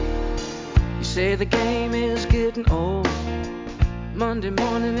say the game is getting old. Monday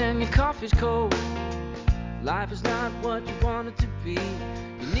morning and your coffee's cold. Life is not what you want it to be.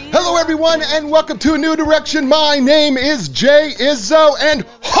 Hello everyone and welcome to A New Direction. My name is Jay Izzo and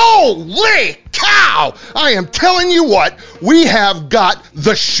holy cow! I am telling you what, we have got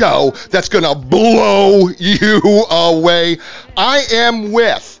the show that's gonna blow you away. I am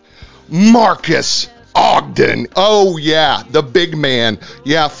with Marques Ogden. Oh yeah, the big man.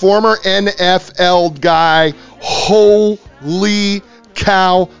 Yeah, former NFL guy. Holy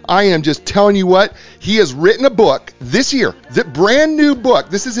cow. I am just telling you what, he has written a book this year, the brand new book.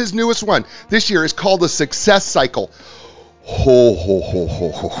 This is his newest one. This year is called The Success Cycle.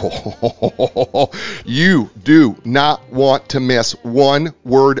 You do not want to miss one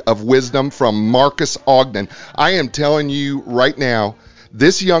word of wisdom from Marques Ogden. I am telling you right now,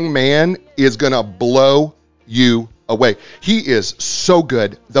 this young man is going to blow you away. He is so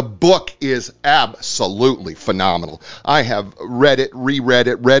good. The book is absolutely phenomenal. I have read it, reread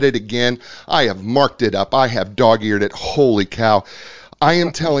it, read it again. I have marked it up. I have dog-eared it. Holy cow. I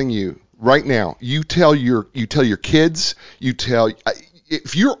am telling you right now, you tell your kids,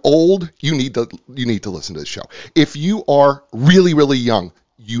 if you're old, you need to listen to this show. If you are really, really young,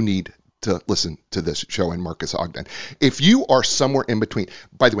 you need to listen to this show and Marques Ogden. If you are somewhere in between,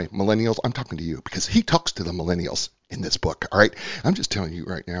 by the way, millennials, I'm talking to you because he talks to the millennials in this book, all right? I'm just telling you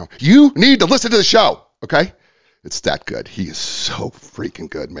right now, you need to listen to the show, okay? It's that good. He is so freaking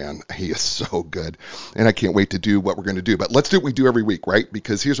good, man. He is so good. And I can't wait to do what we're going to do. But let's do what we do every week, right?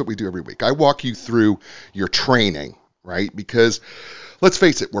 Because here's what we do every week. I walk you through your training, right? Because let's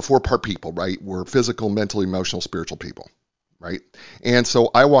face it, we're four-part people, right? We're physical, mental, emotional, spiritual people. Right? And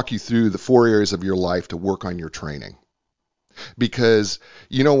so I walk you through the 4 areas of your life to work on your training. Because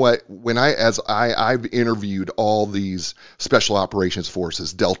you know what, I've interviewed all these special operations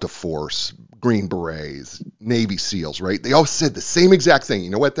forces, Delta Force, Green Berets, Navy SEALs, right? They all said the same exact thing. You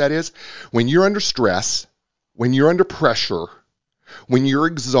know what that is? When you're under stress, when you're under pressure, when you're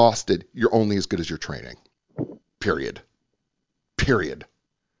exhausted, you're only as good as your training. Period.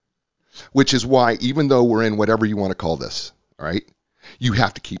 Which is why, even though we're in whatever you want to call this, all right, you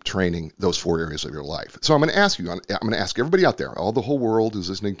have to keep training those 4 areas of your life. So I'm going to ask you, I'm going to ask everybody out there, all the whole world who's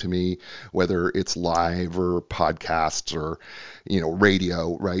listening to me, whether it's live or podcasts or,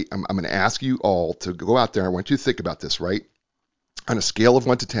 radio, right? I'm going to ask you all to go out there. I want you to think about this, right? On a scale of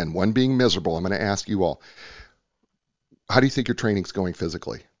 1 to 10, 1 being miserable, I'm going to ask you all, how do you think your training's going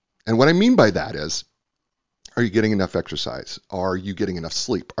physically? And what I mean by that is, are you getting enough exercise? Are you getting enough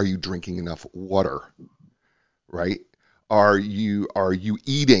sleep? Are you drinking enough water? Right? Are you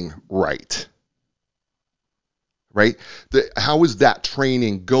eating right? Right? How is that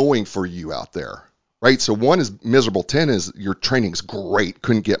training going for you out there? Right? So 1 is miserable, 10 is your training's great,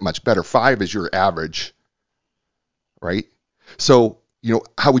 couldn't get much better. 5 is your average. Right? So,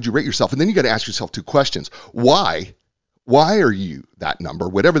 how would you rate yourself? And then you got to ask yourself 2 questions. Why? Why are you that number,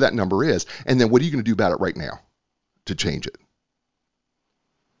 whatever that number is? And then what are you going to do about it right now to change it?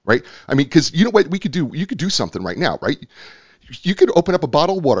 Right? I mean, because you know what we could do? You could do something right now, right? You could open up a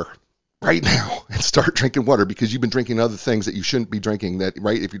bottle of water right now and start drinking water because you've been drinking other things that you shouldn't be drinking. That,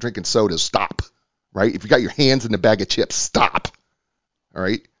 right? If you're drinking sodas, stop. Right? If you got your hands in a bag of chips, stop. All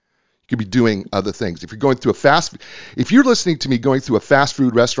right? You could be doing other things. If you're going through if you're listening to me going through a fast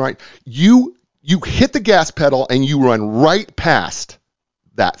food restaurant, you hit the gas pedal and you run right past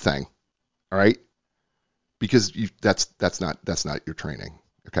that thing. All right? Because that's not your training.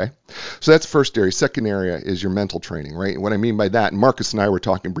 Okay, so that's the first area. Second area is your mental training, right? And what I mean by that, and Marques and I were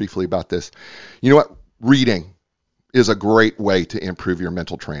talking briefly about this. You know what? Reading is a great way to improve your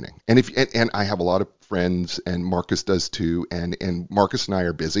mental training. And and I have a lot of friends, and Marques does too. And Marques and I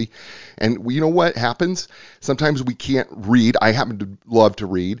are busy. And you know what happens? Sometimes we can't read. I happen to love to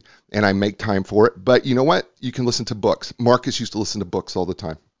read, and I make time for it. But you know what? You can listen to books. Marques used to listen to books all the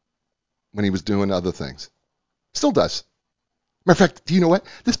time when he was doing other things. Still does. Matter of fact, do you know what?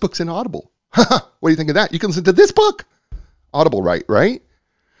 This book's in Audible. What do you think of that? You can listen to this book. Audible, right?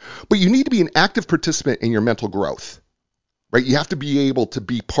 But you need to be an active participant in your mental growth, right? You have to be able to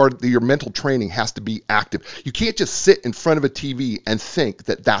be part of your mental training has to be active. You can't just sit in front of a TV and think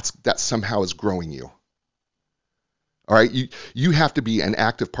that somehow is growing you. All right, you have to be an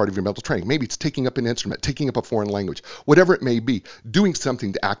active part of your mental training. Maybe it's taking up an instrument, taking up a foreign language, whatever it may be, doing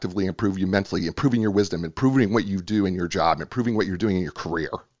something to actively improve you mentally, improving your wisdom, improving what you do in your job, improving what you're doing in your career.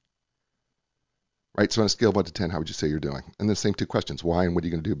 Right, so on a scale of 1 to 10, how would you say you're doing? And the same 2 questions, why and what are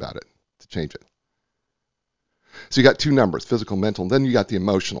you going to do about it to change it? So you got 2 numbers, physical, mental, and then you got the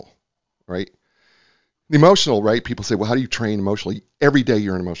emotional, right? The emotional, right, people say, well, how do you train emotionally? Every day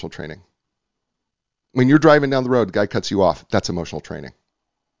you're in emotional training. When you're driving down the road, the guy cuts you off. That's emotional training.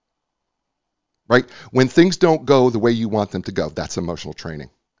 Right? When things don't go the way you want them to go, that's emotional training.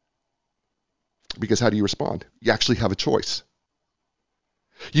 Because how do you respond? You actually have a choice.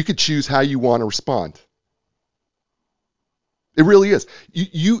 You could choose how you want to respond. It really is.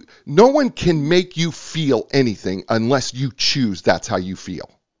 No one can make you feel anything unless you choose that's how you feel.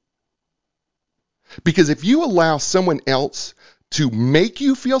 Because if you allow someone else to make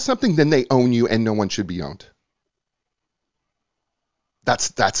you feel something, then they own you and no one should be owned.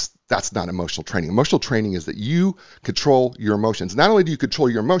 That's not emotional training. Emotional training is that you control your emotions. Not only do you control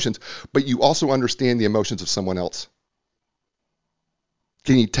your emotions, but you also understand the emotions of someone else.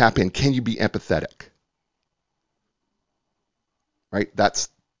 Can you tap in? Can you be empathetic? Right? That's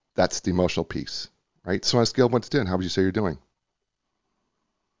the emotional piece. Right? So on a scale of 1 to 10, how would you say you're doing?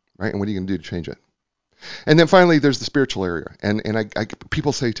 Right? And what are you going to do to change it? And then finally, there's the spiritual area. And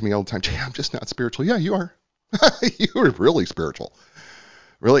people say to me all the time, Jay, I'm just not spiritual. Yeah, you are. You are really spiritual.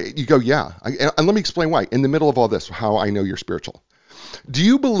 Really? You go, yeah. And let me explain why. In the middle of all this, how I know you're spiritual. Do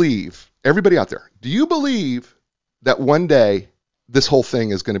you believe, everybody out there, do you believe that one day this whole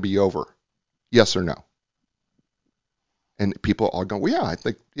thing is going to be over? Yes or no? And people all go, well, yeah, I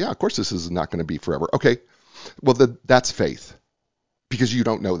think, yeah, of course this is not going to be forever. Okay, well, that's faith because you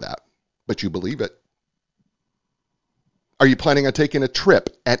don't know that, but you believe it. Are you planning on taking a trip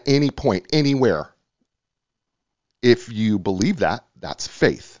at any point, anywhere? If you believe that, that's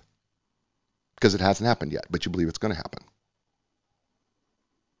faith because it hasn't happened yet, but you believe it's going to happen.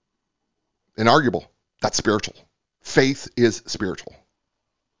 Inarguable. That's spiritual. Faith is spiritual.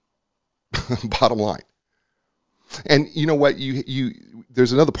 Bottom line. And you know what?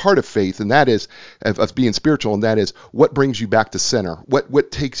 There's another part of faith, and that is of being spiritual, and that is what brings you back to center.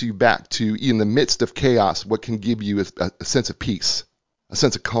 What takes you back to, in the midst of chaos, what can give you a sense of peace, a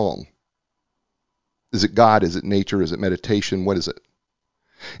sense of calm. Is it God? Is it nature? Is it meditation? What is it?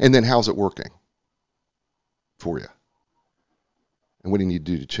 And then how's it working for you? And what do you need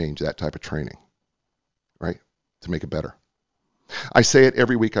to do to change that type of training, right? To make it better. I say it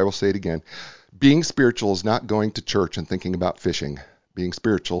every week. I will say it again. Being spiritual is not going to church and thinking about fishing. Being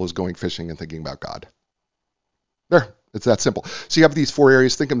spiritual is going fishing and thinking about God. There, it's that simple. So you have these 4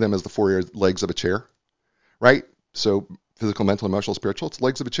 areas. Think of them as the 4 legs of a chair, right? So physical, mental, emotional, spiritual, it's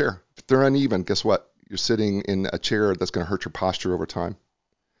legs of a chair. If they're uneven, guess what? You're sitting in a chair that's going to hurt your posture over time.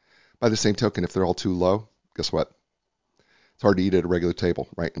 By the same token, if they're all too low, guess what? It's hard to eat at a regular table,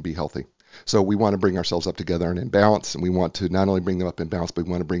 right, and be healthy. So we want to bring ourselves up together and in balance, and we want to not only bring them up in balance, but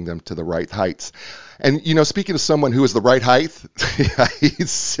we want to bring them to the right heights. And, speaking of someone who is the right height,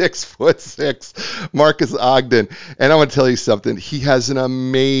 he's 6'6", Marques Ogden. And I want to tell you something. He has an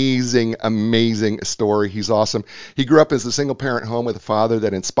amazing, amazing story. He's awesome. He grew up as a single-parent home with a father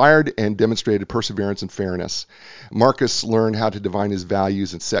that inspired and demonstrated perseverance and fairness. Marques learned how to define his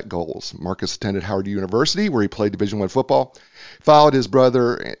values and set goals. Marques attended Howard University, where he played Division I football, followed his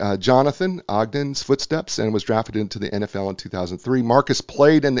brother Jonathan Ogden's footsteps, and was drafted into the NFL in 2003. Marques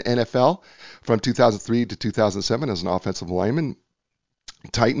played in the NFL from 2003 to 2007 as an offensive lineman.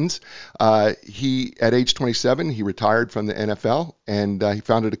 Titans. He, at age 27, he retired from the NFL, and he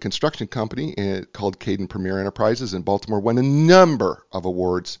founded a construction company called Caden Premier Enterprises in Baltimore. Won a number of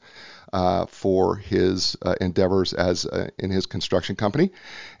awards for his endeavors as in his construction company.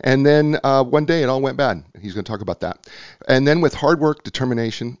 And then one day it all went bad. He's going to talk about that. And then with hard work,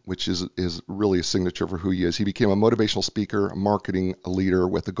 determination, which is really a signature for who he is, he became a motivational speaker, a marketing leader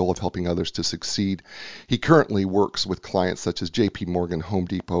with the goal of helping others to succeed. He currently works with clients such as JP Morgan, Home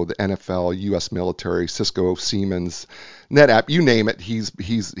Depot, the NFL, U.S. military, Cisco, Siemens, NetApp, you name it. He's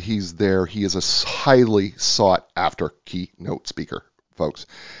there. He is a highly sought after keynote speaker, folks.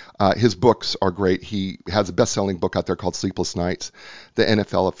 His books are great. He has a best-selling book out there called Sleepless Nights, The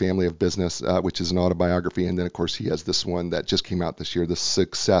NFL, A Family of Business, which is an autobiography. And then, of course, he has this one that just came out this year, The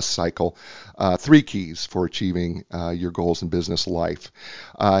Success Cycle, 3 Keys for Achieving Your Goals in Business Life.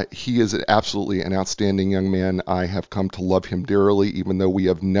 He is absolutely an outstanding young man. I have come to love him dearly, even though we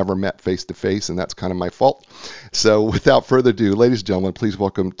have never met face-to-face, and that's kind of my fault. So without further ado, ladies and gentlemen, please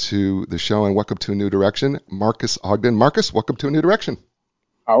welcome to the show and welcome to A New Direction, Marques Ogden. Marques, welcome to A New Direction.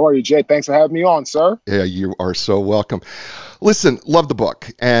 How are you, Jay? Thanks for having me on, sir. Yeah, you are so welcome. Listen, love the book.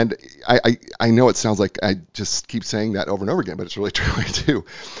 And I know it sounds like I just keep saying that over and over again, but it's really true, I do.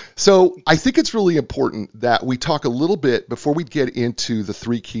 So I think it's really important that we talk a little bit, before we get into the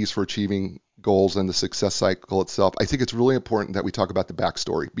 3 keys for achieving goals and the success cycle itself, I think it's really important that we talk about the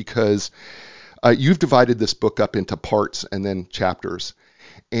backstory, because you've divided this book up into parts and then chapters.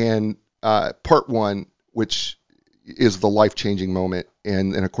 And part 1, which is the life-changing moment,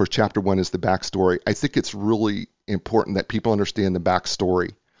 and of course, chapter 1 is the backstory. I think it's really important that people understand the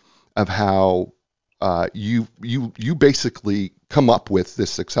backstory of how you basically come up with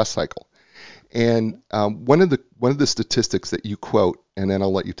this success cycle. And one of the statistics that you quote, and then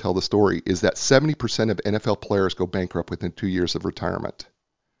I'll let you tell the story, is that 70% of NFL players go bankrupt within 2 years of retirement,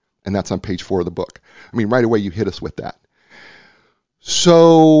 and that's on page 4 of the book. I mean, right away you hit us with that.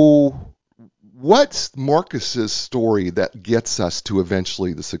 So, what's Marcus's story that gets us to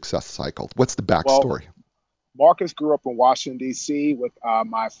eventually the success cycle? What's the Well, backstory? Marques grew up in Washington, D.C. with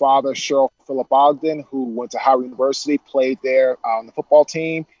my father, Cheryl Philip Ogden, who went to Howard University, played there on the football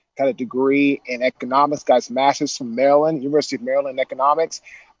team, got a degree in economics, got his master's from Maryland, University of Maryland in economics.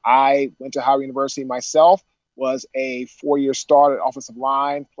 I went to Howard University myself, was a 4-year starter at offensive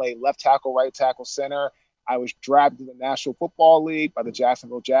line, played left tackle, right tackle, center. I was drafted to the National Football League by the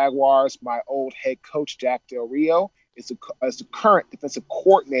Jacksonville Jaguars. My old head coach, Jack Del Rio, is the current defensive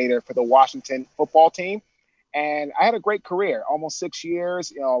coordinator for the Washington football team. And I had a great career, almost 6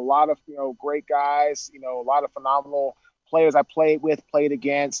 years. A lot of great guys. A lot of phenomenal players I played with, played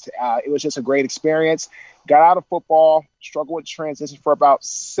against. It was just a great experience. Got out of football, struggled with transition for about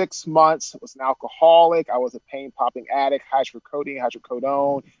 6 months. Was an alcoholic. I was a pain popping addict, hydrocodone,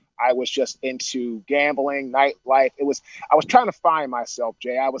 hydrocodone. I was just into gambling, nightlife. I was trying to find myself,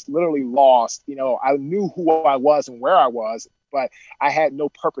 Jay. I was literally lost. I knew who I was and where I was, but I had no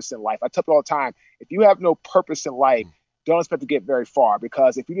purpose in life. I tell people all the time, if you have no purpose in life, don't expect to get very far,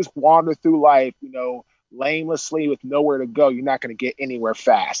 because if you just wander through life, aimlessly with nowhere to go, you're not going to get anywhere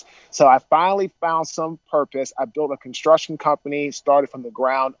fast. So I finally found some purpose. I built a construction company, started from the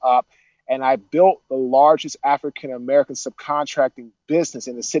ground up, and I built the largest African American subcontracting business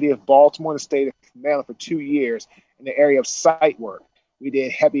in the city of Baltimore, in the state of Maryland, for 2 years in the area of site work. We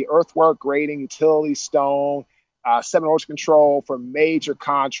did heavy earthwork, grading, utility, stone, seven erosion control for major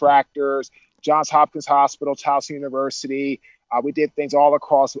contractors, Johns Hopkins Hospital, Towson University. We did things all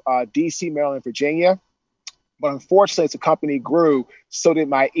across D.C., Maryland, Virginia. But unfortunately, as the company grew, so did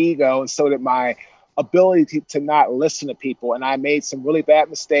my ego and so did my ability to not listen to people. And I made some really bad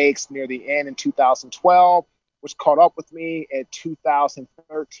mistakes near the end in 2012, which caught up with me in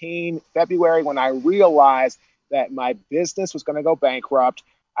 2013, February, when I realized that my business was going to go bankrupt.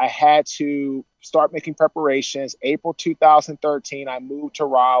 I had to start making preparations. April 2013, I moved to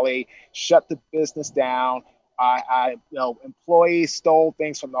Raleigh, shut the business down. Employees stole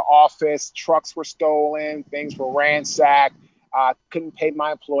things from the office. Trucks were stolen. Things were ransacked. Couldn't pay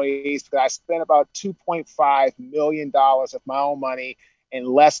my employees. I spent about $2.5 million of my own money in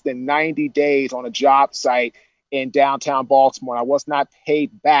less than 90 days on a job site in downtown Baltimore. I was not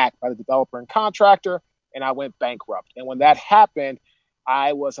paid back by the developer and contractor, and I went bankrupt. And when that happened,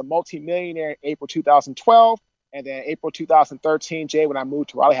 I was a multimillionaire in April 2012. And then April 2013, Jay, when I moved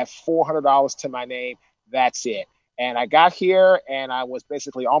to Raleigh, I had $400 to my name. That's it. And I got here and I was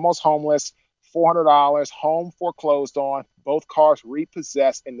basically almost homeless, $400, home foreclosed on, both cars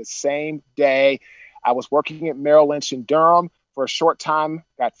repossessed in the same day. I was working at Merrill Lynch in Durham for a short time,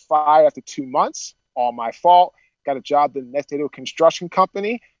 got fired after 2 months, all my fault. Got a job the next day to a construction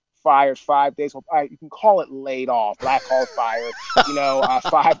company, fired 5 days. Well, you can call it laid off. Black call fired,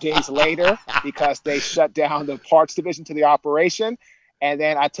 5 days later, because they shut down the parts division to the operation. And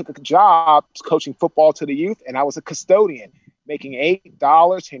then I took a job coaching football to the youth, and I was a custodian, making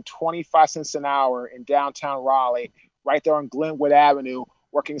 $8.25 an hour in downtown Raleigh, right there on Glenwood Avenue,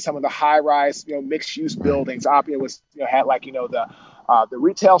 working some of the high-rise, mixed-use buildings. It was, had the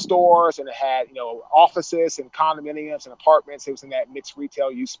retail stores, and it had, offices and condominiums and apartments. It was in that mixed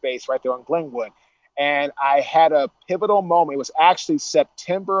retail use space right there on Glenwood. And I had a pivotal moment. It was actually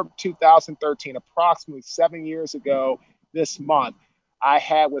September of 2013, approximately 7 years ago this month. I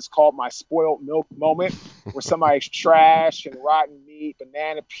had what's called my spoiled milk moment, where somebody's trash and rotten meat,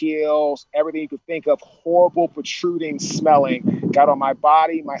 banana peels, everything you could think of, horrible, protruding, smelling, got on my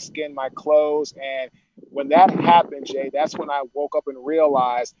body, my skin, my clothes. And when that happened, Jay, that's when I woke up and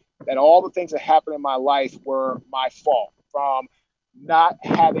realized that all the things that happened in my life were my fault, from not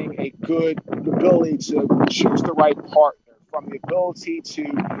having a good ability to choose the right partner, from the ability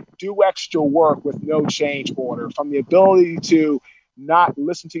to do extra work with no change order, from the ability to not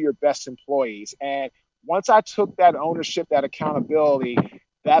listen to your best employees. And once I took that ownership, that accountability,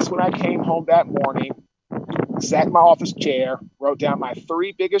 that's when I came home that morning, sat in my office chair, wrote down my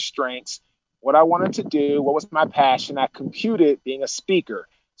 3 biggest strengths, what I wanted to do, what was my passion. I computed being a speaker.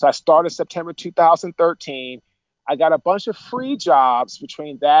 So I started September 2013. I got a bunch of free jobs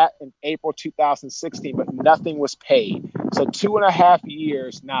between that and April 2016, but nothing was paid. So 2.5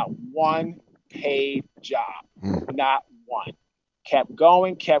 years, not one paid job. Mm. Not one. Kept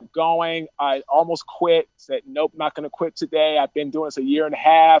going, kept going. I almost quit. Said, nope, not going to quit today. I've been doing this a year and a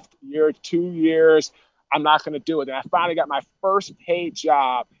half, 2 years. I'm not going to do it. And I finally got my first paid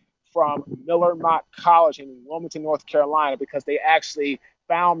job from Miller Mock College in Wilmington, North Carolina, because they actually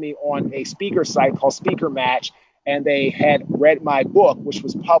found me on a speaker site called Speaker Match, and they had read my book, which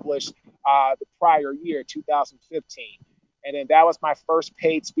was published the prior year, 2015. And then that was my first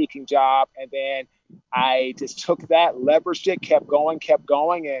paid speaking job. And then I just took that, leveraged it, kept going.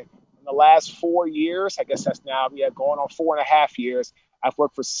 And in the last 4 years, I guess that's now, going on 4.5 years, I've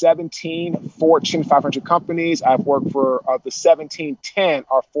worked for 17 Fortune 500 companies. I've worked for the 17, 10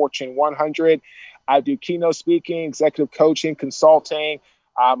 are Fortune 100. I do keynote speaking, executive coaching, consulting.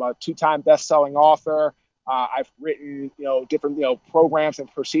 I'm a two-time best-selling author. I've written, different, programs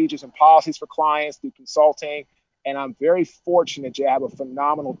and procedures and policies for clients through consulting. And I'm very fortunate to have a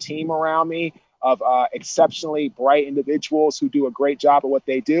phenomenal team around me of exceptionally bright individuals who do a great job at what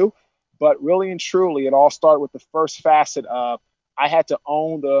they do. But really and truly, it all started with the first facet of I had to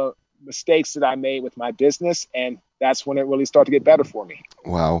own the mistakes that I made with my business. And that's when it really started to get better for me.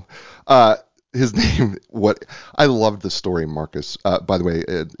 Wow. His name, what I love the story, Marques. By the way,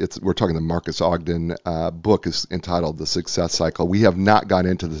 we're talking the Marques Ogden book is entitled The Success Cycle. We have not got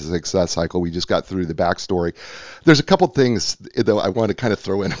into the success cycle. We just got through the backstory. There's a couple things though I want to kind of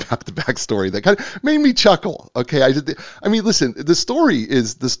throw in about the backstory that kind of made me chuckle. Okay, I mean, listen, the story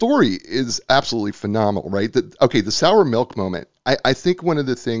is absolutely phenomenal, right? The sour milk moment. I think one of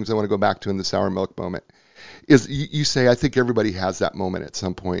the things I want to go back to in the sour milk moment is you say, I think everybody has that moment at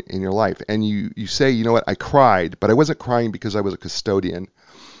some point in your life. And you say, you know what, I cried, but I wasn't crying because I was a custodian.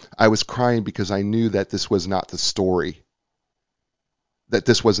 I was crying because I knew that this was not the story, that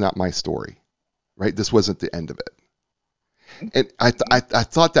this was not my story, right? This wasn't the end of it. And I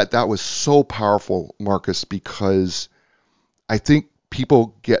thought that was so powerful, Marques, because I think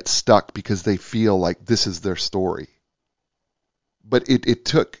people get stuck because they feel like this is their story. But it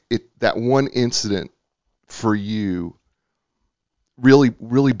took that one incident for you really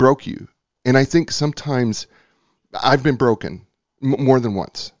broke you. And I think sometimes I've been broken more than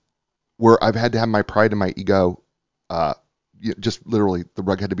once, where I've had to have my pride and my ego, just literally the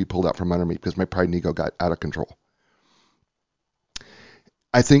rug had to be pulled out from under me because my pride and ego got out of control.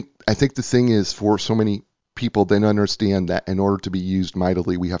 I think the thing is, for so many people, they don't understand that in order to be used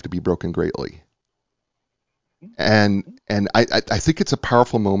mightily, we have to be broken greatly. And I think it's a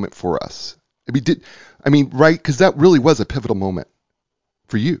powerful moment for us. Right? Because that really was a pivotal moment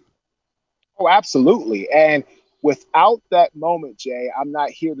for you. Oh, absolutely. And without that moment, Jay, I'm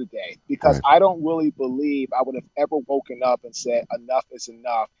not here today because Right. I don't really believe I would have ever woken up and said, enough is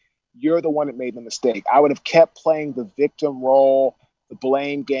enough. You're the one that made the mistake. I would have kept playing the victim role, the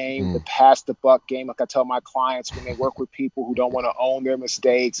blame game, the Mm, pass the buck game. Like I tell my clients when they work with people who don't want to own their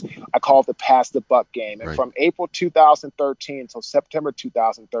mistakes, I call it the pass the buck game. And right. from April 2013 until September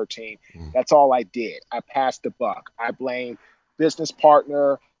 2013, Mm, that's all I did. I passed the buck. I blamed business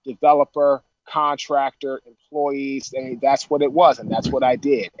partner, developer, contractor, employees. And that's what it was. And that's right. what I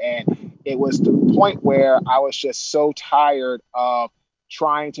did. And it was the point where I was just so tired of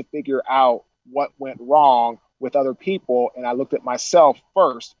trying to figure out what went wrong with other people. And I looked at myself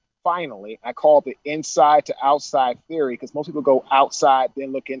first. Finally, I call it the inside to outside theory because most people go outside,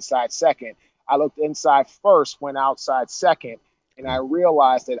 then look inside second. I looked inside first, went outside second, and I Mm,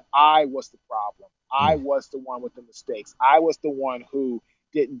 realized that I was the problem. I mm, was the one with the mistakes. I was the one who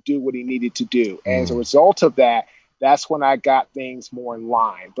didn't do what he needed to do. And as a mm. result of that, that's when I got things more in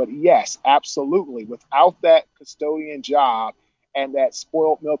line. But yes, absolutely. Without that custodian job and that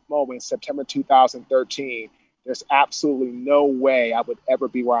spoiled milk moment in September 2013, there's absolutely no way I would ever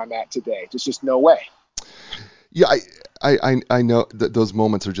be where I'm at today. There's just no way. Yeah, I know that those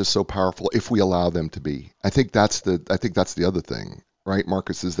moments are just so powerful if we allow them to be. I think that's the other thing, right,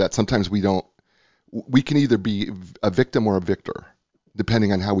 Marques, is that sometimes we can either be a victim or a victor,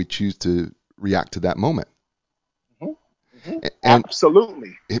 depending on how we choose to react to that moment. Mm-hmm. Mm-hmm. And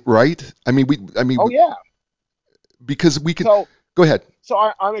Absolutely. right? Oh yeah. Because we can. So Go ahead.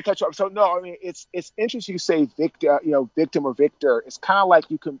 I'm gonna cut you off. So no, I mean it's interesting you say victim, victim or victor. It's kind of like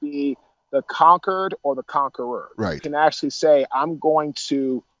you can be the conquered or the conqueror. You Right. can actually say, I'm going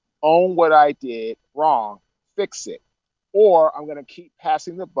to own what I did wrong, fix it, or I'm gonna keep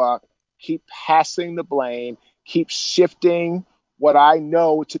passing the buck, keep passing the blame, keep shifting what I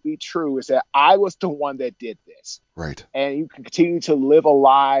know to be true is that I was the one that did this Right. and you can continue to live a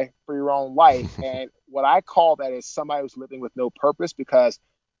lie for your own life. And what I call that is somebody who's living with no purpose because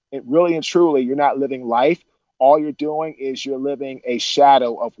it really and truly, you're not living life. all you're doing is you're living a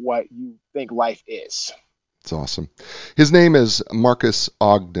shadow of what you think life is. It's awesome. His name is Marques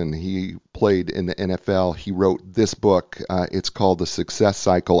Ogden. He played in the NFL. He wrote this book. It's called The Success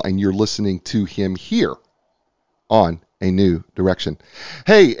Cycle, and you're listening to him here on A New Direction.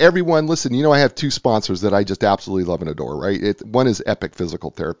 Hey, everyone, listen, I have two sponsors that I just absolutely love and adore, right? One is Epic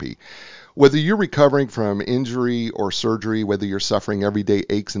Physical Therapy. Whether you're recovering from injury or surgery, whether you're suffering everyday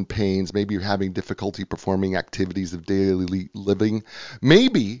aches and pains, maybe you're having difficulty performing activities of daily living,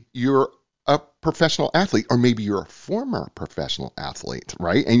 maybe you're a professional athlete, or maybe you're a former professional athlete,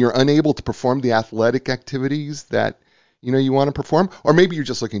 right? And you're unable to perform the athletic activities that you want to perform, or maybe you're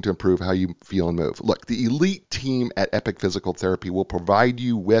just looking to improve how you feel and move. Look, the elite team at Epic Physical Therapy will provide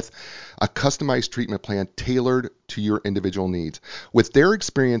you with a customized treatment plan tailored to your individual needs. With their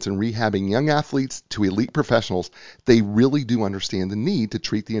experience in rehabbing young athletes to elite professionals, they really do understand the need to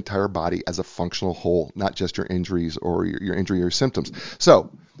treat the entire body as a functional whole, not just your injuries or your injury or symptoms.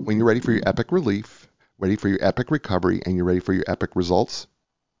 So when you're ready for your epic relief, ready for your epic recovery, and you're ready for your epic results,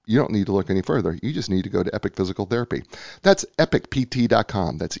 you don't need to look any further. You just need to go to Epic Physical Therapy. That's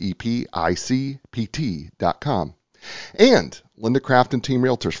epicpt.com. That's EPICPT.com. And Linda Craft and Team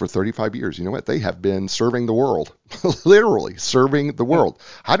Realtors for 35 years. You know what? They have been serving the world, literally serving the world.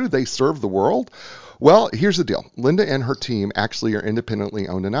 How do they serve the world? Well, here's the deal. Linda and her team actually are independently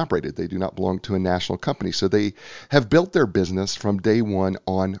owned and operated. They do not belong to a national company. So they have built their business from day one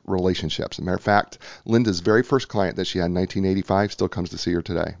on relationships. As a matter of fact, Linda's very first client that she had in 1985 still comes to see her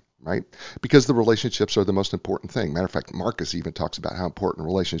today, right? Because the relationships are the most important thing. Matter of fact, Marques even talks about how important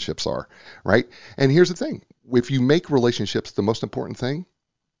relationships are, right? And here's the thing. If you make relationships the most important thing,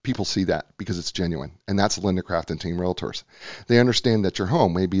 people see that because it's genuine. And that's Linda Craft and Team Realtors. They understand that your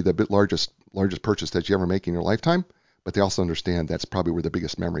home may be the largest purchase that you ever make in your lifetime, but they also understand that's probably where the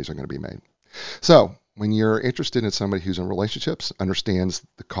biggest memories are going to be made. So when you're interested in somebody who's in relationships, understands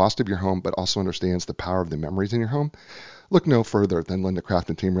the cost of your home, but also understands the power of the memories in your home, look no further than Linda Craft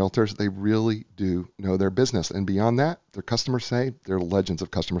and Team Realtors. They really do know their business. And beyond that, their customers say they're legends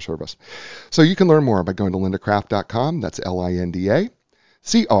of customer service. So you can learn more by going to lindacraft.com. That's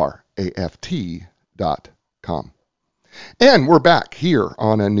LINDACRAFT.com. And we're back here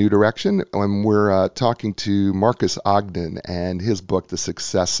on A New Direction, and we're talking to Marques Ogden and his book, The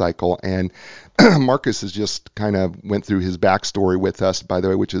Success Cycle. And Marques has just kind of went through his backstory with us, by the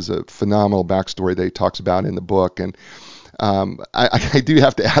way, which is a phenomenal backstory that he talks about in the book. And I do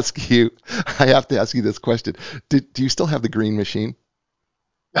have to ask you, this question. Do you still have the green machine?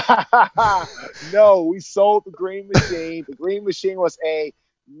 No, we sold the green machine. The green machine was a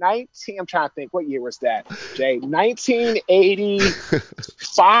I'm trying to think, what year was that, Jay?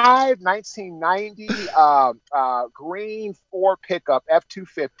 1985, 1990, green Ford pickup,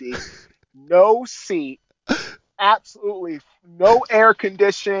 F-250, no seat, absolutely no air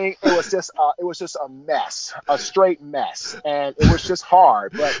conditioning. It was just a mess, a straight mess, and it was just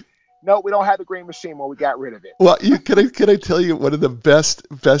hard. But no, we don't have the green machine when we got rid of it. Well, can I tell you one of the best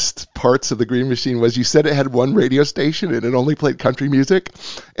parts of the green machine was you said it had one radio station and it only played country music.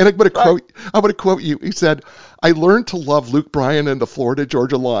 And I'm going to quote you. You said, "I learned to love Luke Bryan and the Florida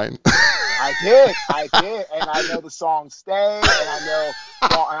Georgia Line." I did, and I know the song "Stay," and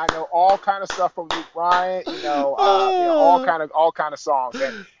I know all kind of stuff from Luke Bryan. All kind of songs.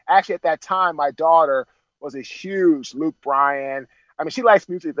 And actually, at that time, my daughter was a huge Luke Bryan. I mean, she likes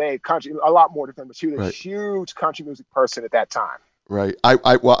music today, country, a lot more different, but she was a huge country music person at that time. Right.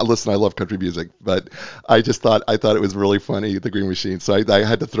 Well, listen, I love country music, but I thought it was really funny, the Green Machine. So I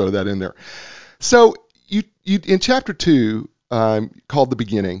had to throw that in there. So you in chapter 2, called The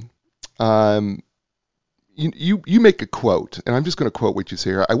Beginning, you make a quote, and I'm just going to quote what you say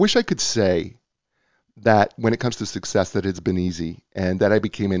here. "I wish I could say that when it comes to success that it's been easy and that I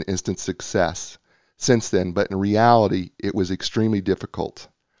became an instant success since then, but in reality, it was extremely difficult.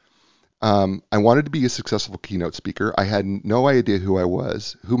 I wanted to be a successful keynote speaker. I had no idea who I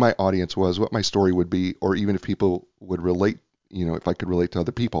was, who my audience was, what my story would be, or even if people would relate, if I could relate to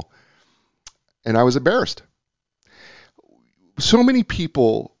other people. And I was embarrassed." So many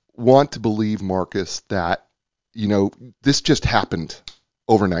people want to believe, Marques, that, this just happened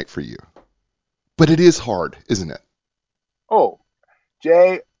overnight for you. But it is hard, isn't it? Oh,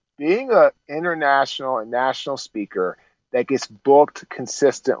 Jay, being an international and national speaker that gets booked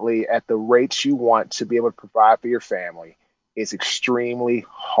consistently at the rates you want to be able to provide for your family is extremely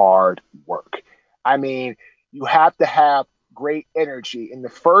hard work. I mean, you have to have great energy. In the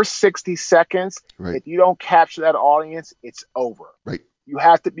first 60 seconds, Right. If you don't capture that audience, it's over. Right. You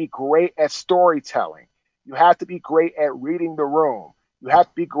have to be great at storytelling. You have to be great at reading the room. You have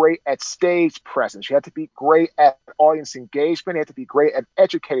to be great at stage presence. You have to be great at audience engagement. You have to be great at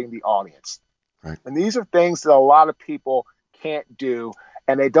educating the audience. Right. And these are things that a lot of people can't do,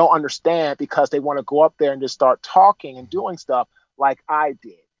 and they don't understand because they want to go up there and just start talking and doing stuff like I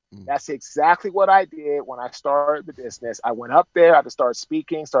did. Mm. That's exactly what I did when I started the business. I went up there, I just started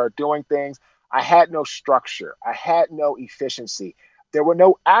speaking, started doing things. I had no structure, I had no efficiency. There were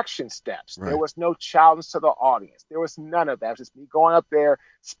no action steps. There Right. was no challenge to the audience. There was none of that. It was just me going up there,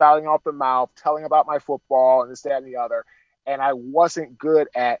 spouting off the mouth, telling about my football and this, that, and the other. And I wasn't good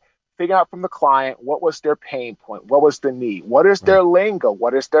at figuring out from the client what was their pain point, what was the need, what is Right. their lingo,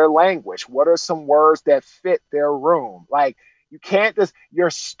 what is their language, what are some words that fit their room. Like, you can't just, your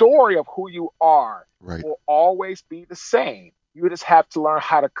story of who you are Right. will always be the same. You just have to learn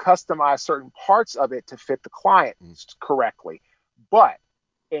how to customize certain parts of it to fit the client Mm. correctly. But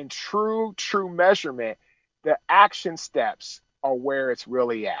in true measurement, the action steps are where it's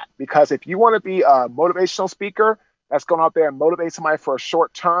really at. Because if you want to be a motivational speaker that's going out there and motivate somebody for a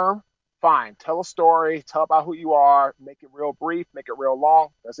short term, fine. Tell a story, tell about who you are, make it real brief, make it real long,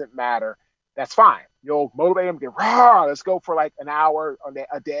 doesn't matter. That's fine. You'll motivate them to get raw. Let's go for like an hour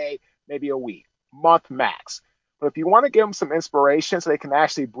a day, maybe a week, month max. But if you want to give them some inspiration so they can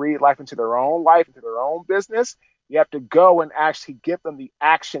actually breathe life into their own life, into their own business, you have to go and actually give them the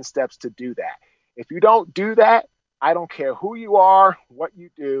action steps to do that. If you don't do that, I don't care who you are, what you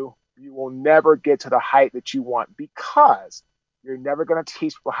do, you will never get to the height that you want because you're never going to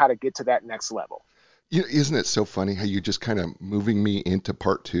teach people how to get to that next level. Isn't it so funny how you just kind of moving me into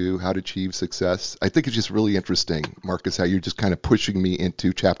part two, how to achieve success? I think it's just really interesting, Marcus, how you're just kind of pushing me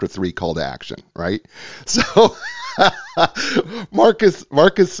into chapter three, call to action, right? So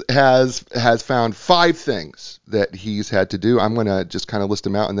Marcus has found 5 things that he's had to do. I'm going to just kind of list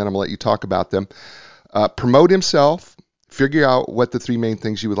them out, and then I'm going to let you talk about them. Promote himself, figure out what the 3 main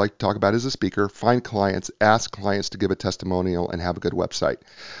things you would like to talk about as a speaker, find clients, ask clients to give a testimonial, and have a good website.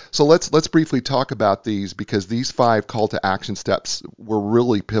 So let's briefly talk about these because these 5 call to action steps were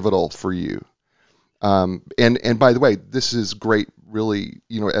really pivotal for you. And by the way, this is great, really,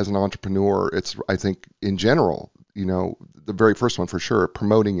 as an entrepreneur. It's, I think, in general, the very first one for sure,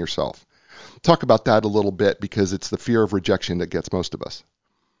 promoting yourself. Talk about that a little bit because it's the fear of rejection that gets most of us.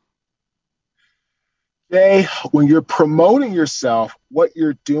 When you're promoting yourself, what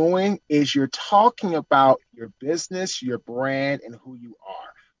you're doing is you're talking about your business, your brand, and who you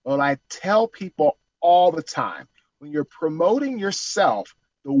are. Well, I tell people all the time, when you're promoting yourself,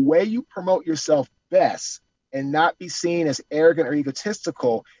 the way you promote yourself best and not be seen as arrogant or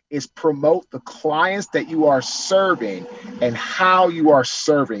egotistical is promote the clients that you are serving and how you are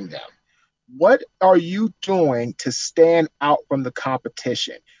serving them. What are you doing to stand out from the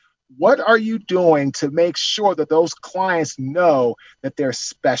competition? What are you doing to make sure that those clients know that they're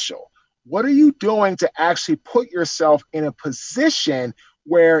special? What are you doing to actually put yourself in a position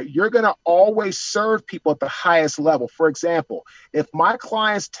where you're going to always serve people at the highest level? For example, if my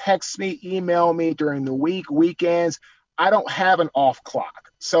clients text me, email me during the week, weekends, I don't have an off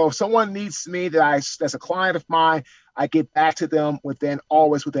clock. So if someone needs me that's a client of mine, I get back to them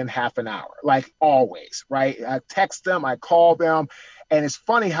always within half an hour, like always, right? I text them, I call them. And it's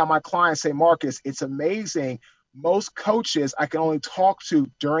funny how my clients say, Marcus, it's amazing. Most coaches I can only talk to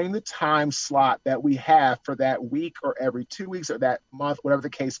during the time slot that we have for that week or every 2 weeks or that month, whatever the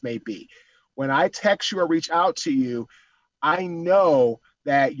case may be. When I text you or reach out to you, I know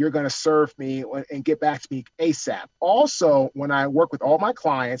that you're going to serve me and get back to me ASAP. Also, when I work with all my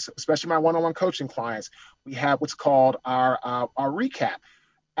clients, especially my one-on-one coaching clients, we have what's called our recap.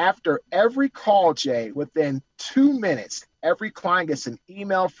 After every call, Jay, within 2 minutes, every client gets an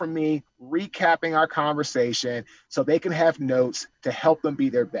email from me recapping our conversation so they can have notes to help them be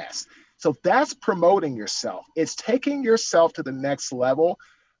their best. So that's promoting yourself. It's taking yourself to the next level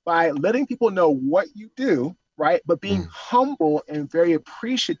by letting people know what you do, right? But being Mm. humble and very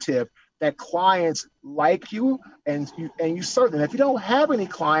appreciative that clients like you and you serve them. If you don't have any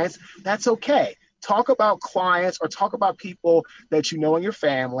clients, that's okay. Talk about clients or talk about people that you know in your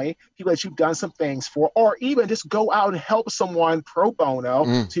family, people that you've done some things for, or even just go out and help someone pro bono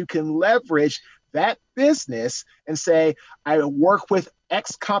Mm. so you can leverage that business and say, I work with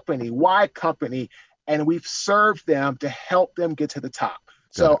X company, Y company, and we've served them to help them get to the top. Got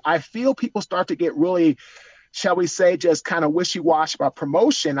So it. I feel people start to get really, shall we say, just kind of wishy-washy about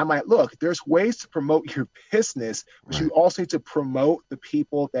promotion. I'm like, look, there's ways to promote your business, but you Right. also need to promote the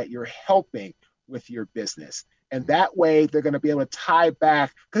people that you're helping with your business. And Mm. that way they're going to be able to tie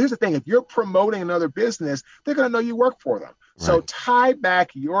back. Because here's the thing, if you're promoting another business, they're going to know you work for them. So Right. tie back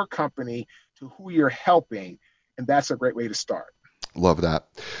your company to who you're helping. And that's a great way to start. Love that.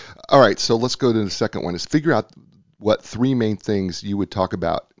 All right, so let's go to the second one. Is figure out what three main things you would talk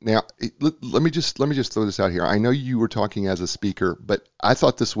about. Now, let me just throw this out here. I know you were talking as a speaker, but I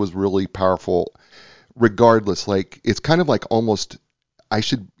thought this was really powerful. Regardless, like it's kind of like almost I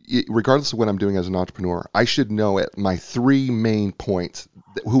should, regardless of what I'm doing as an entrepreneur, I should know at my three main points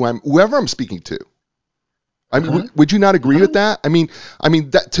whoever I'm speaking to. I mean, would you not agree with that? I mean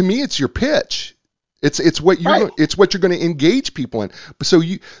that to me, it's your pitch. It's what Right. it's what you're going to engage people in.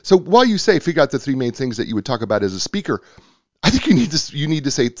 So while you say figure out the three main things that you would talk about as a speaker, I think you need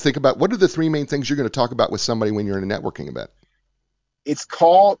to say think about what are the three main things you're going to talk about with somebody when you're in a networking event. It's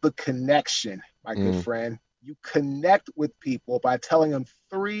called the connection, my good Mm, friend. You connect with people by telling them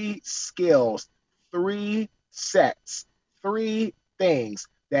three skills, three sets, three things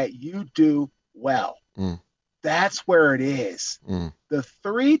that you do well. mm, That's where it is. mm, The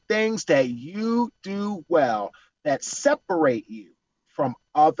three things that you do well that separate you from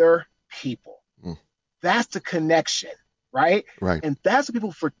other people. mm. That's the connection, right? Right. And that's what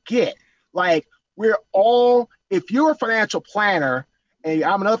people forget. Like, we're all, if you're a financial planner and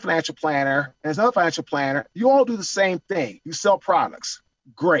I'm another financial planner and there's another financial planner, you all do the same thing. You sell products.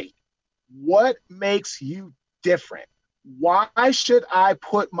 Great. What makes you different? Why should I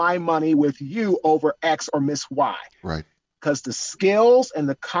put my money with you over X or Miss Y? Right. Because the skills and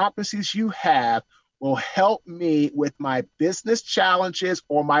the competencies you have will help me with my business challenges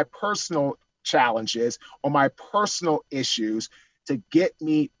or my personal challenges or my personal issues to get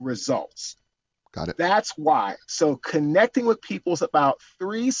me results. Got it. That's why. So connecting with people is about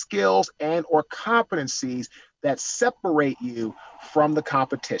three skills and or competencies that separate you from the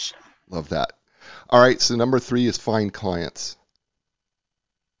competition. Love that. All right. So number three is find clients.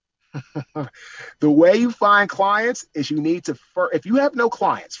 The way you find clients is you need to, if you have no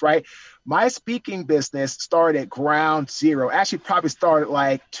clients, right? My speaking business started at ground zero. Actually, probably started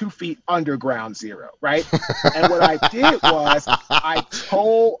like 2 feet under ground zero, right? And what I did was I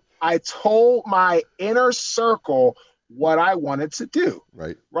told my inner circle what I wanted to do,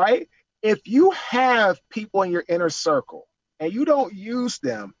 Right. right? If you have people in your inner circle and you don't use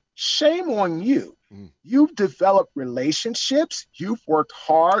them, shame on you. Mm, You've developed relationships, you've worked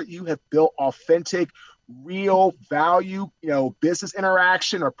hard, you have built authentic, real value, business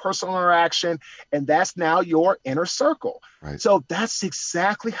interaction or personal interaction, and that's now your inner circle. right. So that's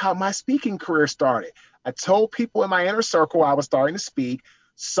exactly how my speaking career started. I told people in my inner circle I was starting to speak.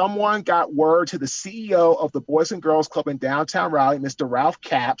 Someone got word to the CEO of the Boys and Girls Club in downtown Raleigh, Mr. Ralph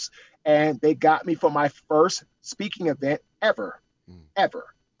Capps, and they got me for my first speaking event Mm, ever.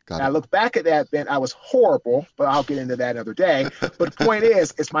 got And I it. look back at that event, I was horrible, but I'll get into that another day. But the point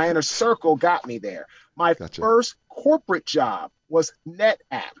is, it's my inner circle got me there. My Gotcha. first corporate job was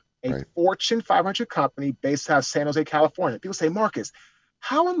NetApp, a Right. Fortune 500 company based out of San Jose, California. People say, Marcus,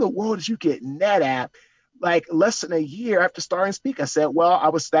 how in the world did you get NetApp like less than a year after starting speaking? I said, well, I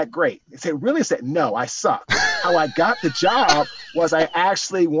was that great. They said, really? I said, no, I sucked. How I got the job was I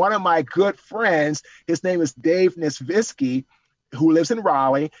actually, one of my good friends, his name is Dave Nisvisky, who lives in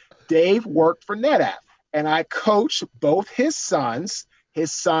Raleigh. Dave worked for NetApp, and I coached both his sons.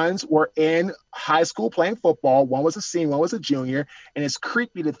 His sons were in high school playing football. One was a senior, one was a junior. And it's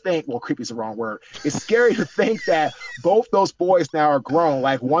creepy to think, well, creepy is the wrong word. It's scary to think that both those boys now are grown.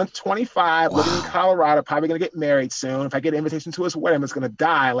 Like one's 25, living in Wow. Colorado, probably going to get married soon. If I get an invitation to his wedding, it's going to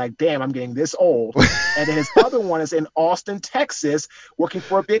die. Like, damn, I'm getting this old. And then his other one is in Austin, Texas, working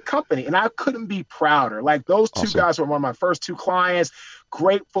for a big company. And I couldn't be prouder. Like, those two Awesome. guys were one of my first two clients.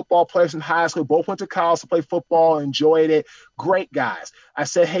 Great football players in high school. Both went to college to play football, enjoyed it. Great guys. I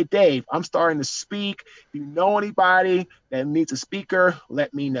said, hey, Dave, I'm starting to speak. If you know anybody that needs a speaker,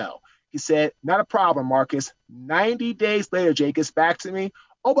 let me know. He said, not a problem, Marcus. 90 days later, Jake gets back to me.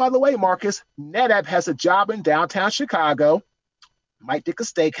 Oh, by the way, Marcus, NetApp has a job in downtown Chicago. Might take a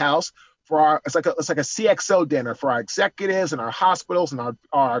steakhouse for it's like a CXO dinner for our executives and our hospitals and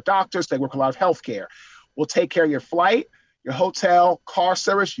our doctors. They work a lot of healthcare. We'll take care of your flight, your hotel, car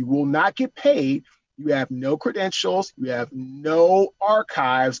service. You will not get paid. You have no credentials. You have no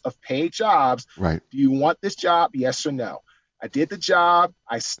archives of paid jobs. Right. Do you want this job? Yes or no? I did the job.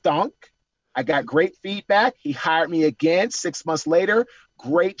 I stunk. I got great feedback. He hired me again 6 months later.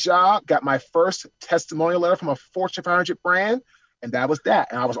 Great job. Got my first testimonial letter from a Fortune 500 brand. And that was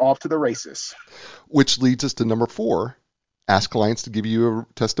that. And I was off to the races. Which leads us to number four. Ask clients to give you a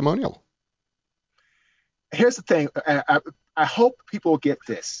testimonial. Here's the thing. I hope people get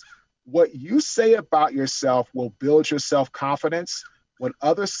this. What you say about yourself will build your self confidence. What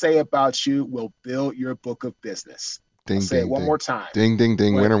others say about you will build your book of business. I'll Ding, say it ding, one more ding. time. Ding, ding,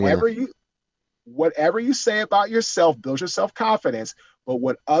 ding. Winner, winner. Whatever you Whatever you say about yourself builds your self-confidence, but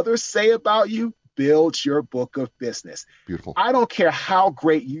what others say about you builds your book of business. Beautiful. I don't care how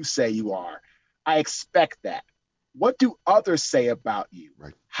great you say you are. I expect that. What do others say about you?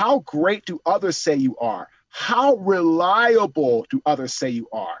 Right. How great do others say you are? How reliable do others say you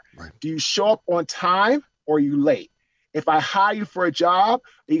are? Right. Do you show up on time or are you late? If I hire you for a job,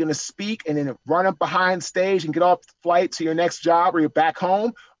 are you going to speak and then run up behind stage and get off the flight to your next job, or you're back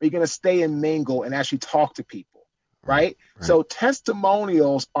home? Or are you going to stay and mingle and actually talk to people? Right? So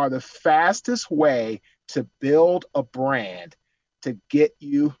testimonials are the fastest way to build a brand to get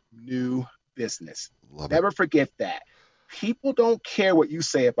you new business. Love Never it. forget that. People don't care what you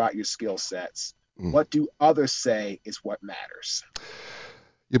say about your skill sets. Mm. What do others say is what matters.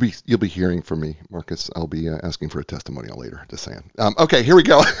 You'll be hearing from me, Marcus. I'll be asking for a testimonial later. Just saying. Okay, here we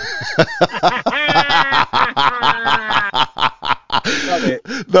go. Love it.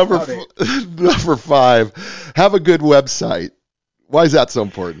 Number Love it. number 5. Have a good website. Why is that so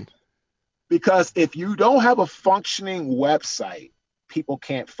important? Because if you don't have a functioning website, people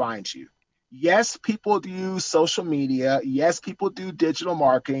can't find you. Yes, people use social media. Yes, people do digital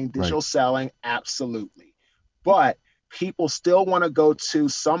marketing, digital selling, absolutely. But people still want to go to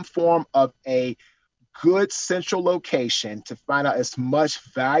some form of a good central location to find out as much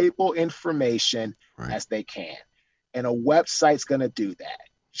valuable information as they can. And a website's going to do that.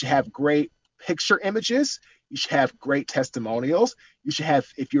 You should have great picture images. You should have great testimonials. You should have,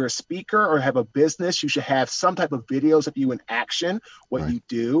 if you're a speaker or have a business, you should have some type of videos of you in action, what you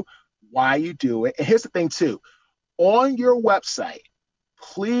do, why you do it. And here's the thing, too. On your website,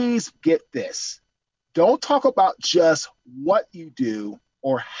 please get this. Don't talk about just what you do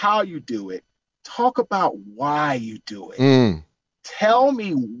or how you do it. Talk about why you do it. Tell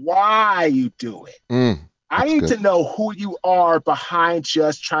me why you do it. I need to know who you are behind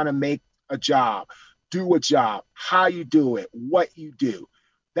just trying to make a job, do a job, how you do it, what you do.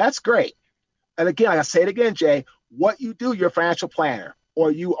 That's great. And again, like I say it again, Jay, what you do, you're a financial planner,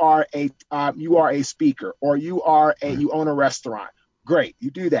 or you are a speaker, or you own a restaurant. Great,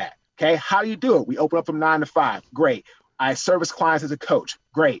 you do that. Okay, how do you do it? We open up from 9 to 5. Great. I service clients as a coach.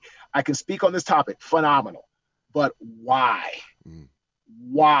 Great. I can speak on this topic. Phenomenal. But why?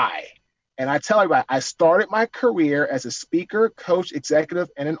 Why? And I tell everybody, I started my career as a speaker, coach,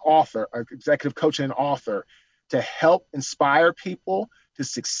 executive, and an author, or executive coach and an author, to help inspire people to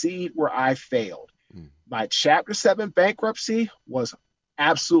succeed where I failed. My Chapter 7 bankruptcy was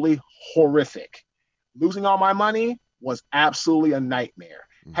absolutely horrific. Losing all my money was absolutely a nightmare.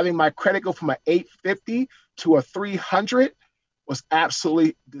 Having my credit go from an 850 to a 300 was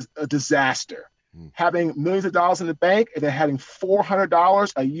absolutely a disaster. Having millions of dollars in the bank and then having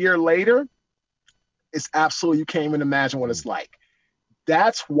 $400 a year later, it's absolutely, you can't even imagine what it's like.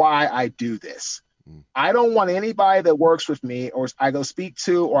 That's why I do this. I don't want anybody that works with me or I go speak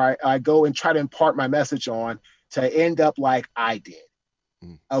to or I go and try to impart my message on to end up like I did.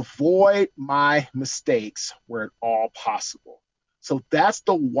 Avoid my mistakes where at all possible. So that's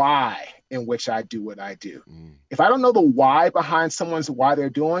the why in which I do what I do. If I don't know the why behind why they're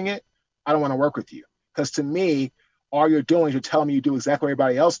doing it, I don't want to work with you. Because to me, all you're doing is you're telling me you do exactly what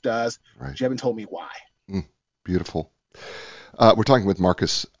everybody else does, but you haven't told me why. Beautiful. We're talking with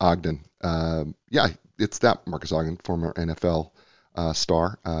Marques Ogden. It's that Marques Ogden, former NFL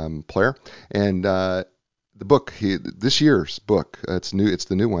star player, and the book, this year's book, it's new. It's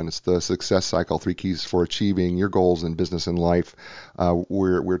the new one. It's the Success Cycle: 3 Keys for Achieving Your Goals in Business and Life.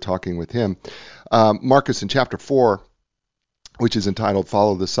 We're talking with him, Marques, in chapter 4, which is entitled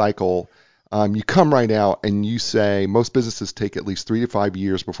 "Follow the Cycle." You come right out and you say most businesses take at least 3 to 5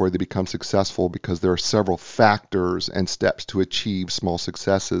 years before they become successful because there are several factors and steps to achieve small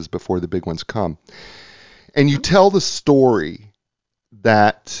successes before the big ones come. And you tell the story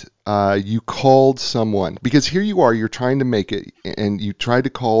that you called someone, because here you are, you're trying to make it, and you tried to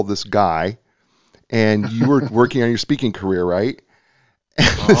call this guy, and you were working on your speaking career, right?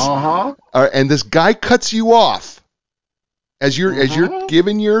 And this guy cuts you off as you're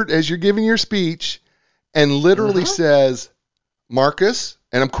giving your speech, and literally says, Marques,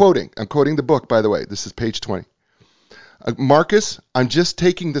 and I'm quoting the book, by the way. This is page 20. Marques, I'm just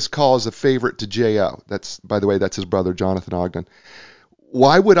taking this call as a favor to J.O. By the way, that's his brother, Jonathan Ogden.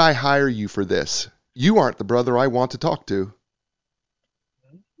 Why would I hire you for this? You aren't the brother I want to talk to.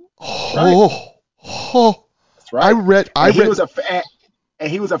 That's right.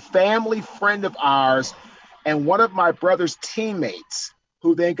 He was a family friend of ours, and one of my brother's teammates,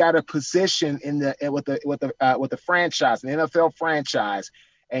 who then got a position with the franchise, an NFL franchise,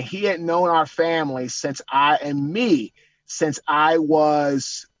 and he had known our family since I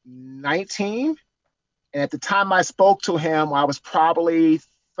was 19. And at the time I spoke to him, I was probably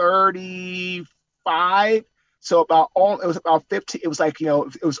 35. So it was about 15. It was like,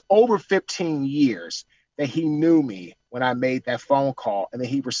 it was over 15 years that he knew me when I made that phone call, and then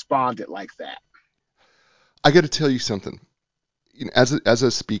he responded like that. I got to tell you something. As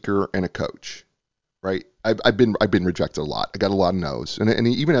a speaker and a coach, right? I've been rejected a lot. I got a lot of no's, and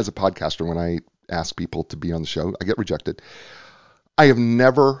even as a podcaster, when I ask people to be on the show, I get rejected. I have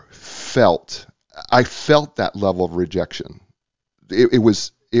never felt. I felt that level of rejection. It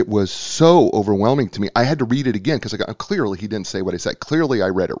was so overwhelming to me. I had to read it again because clearly he didn't say what I said. Clearly I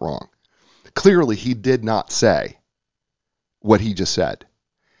read it wrong. Clearly he did not say what he just said.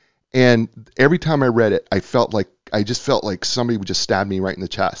 And every time I read it, I just felt like somebody would just stab me right in the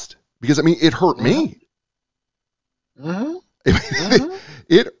chest because it hurt Mm-hmm. me. Mm-hmm. Mm-hmm.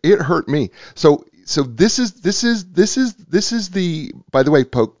 It hurt me. So this is the, by the way,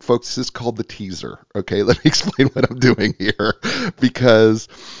 folks, this is called the teaser. Okay, let me explain what I'm doing here, because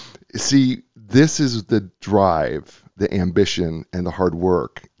see, this is the drive, the ambition, and the hard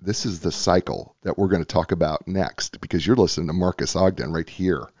work. This is the cycle that we're going to talk about next, because you're listening to Marques Ogden right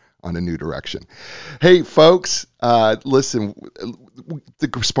here on A New Direction. Hey, folks, listen, the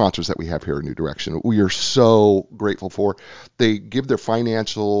sponsors that we have here at New Direction, we are so grateful for. They give their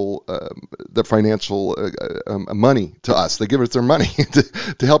financial money to us. They give us their money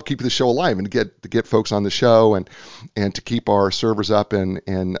to help keep the show alive and to get folks on the show and to keep our servers up and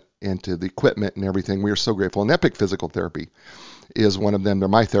to the equipment and everything. We are so grateful. And Epic Physical Therapy is one of them. They're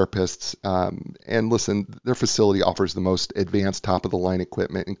my therapists. And listen, their facility offers the most advanced top-of-the-line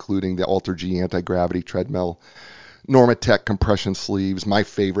equipment, including the Alter G anti-gravity treadmill, Normatec compression sleeves, my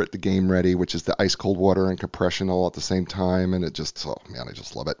favorite, the Game Ready, which is the ice-cold water and compression all at the same time. And I just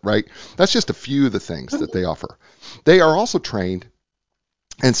love it, right? That's just a few of the things that they offer. They are also trained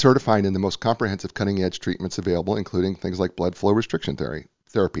and certified in the most comprehensive cutting-edge treatments available, including things like blood flow restriction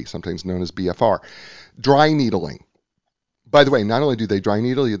therapy, sometimes known as BFR, dry needling. By the way, not only do they dry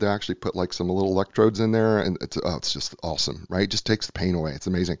needle you, they actually put like some little electrodes in there, and it's just awesome, right? It just takes the pain away. It's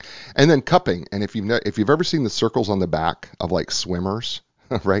amazing. And then cupping, and if you've ever seen the circles on the back of like swimmers,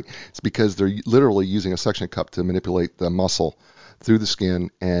 right? It's because they're literally using a suction cup to manipulate the muscle through the skin,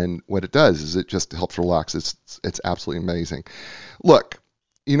 and what it does is it just helps relax. It's absolutely amazing. Look,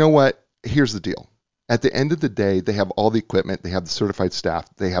 you know what? Here's the deal. At the end of the day, they have all the equipment, they have the certified staff,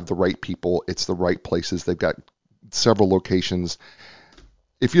 they have the right people, it's the right places. They've got several locations.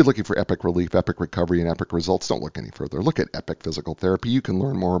 If you're looking for epic relief, epic recovery, and epic results, don't look any further. Look at Epic Physical Therapy. You can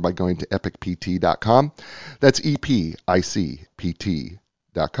learn more by going to epicpt.com. That's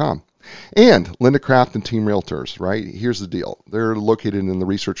EPICPT.com. And Linda Craft and Team Realtors, right? Here's the deal. They're located in the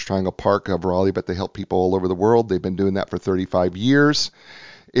Research Triangle Park of Raleigh, but they help people all over the world. They've been doing that for 35 years.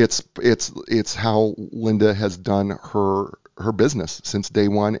 It's how Linda has done her business since day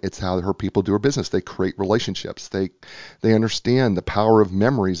one. It's how her people do her business. They create relationships. They understand the power of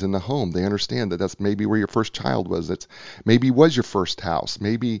memories in the home. They understand that that's maybe where your first child was. It's maybe was your first house.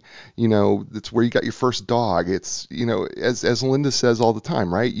 Maybe, it's where you got your first dog. It's, as Linda says all the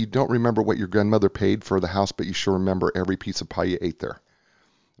time, right? You don't remember what your grandmother paid for the house, but you sure remember every piece of pie you ate there,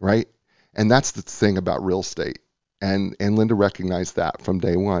 right? And that's the thing about real estate. And Linda recognized that from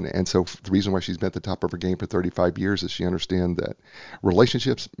day one. And so the reason why she's been at the top of her game for 35 years is she understands that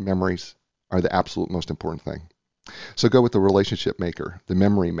relationships, memories are the absolute most important thing. So go with the relationship maker, the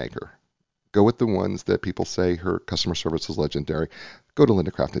memory maker. Go with the ones that people say her customer service is legendary. Go to Linda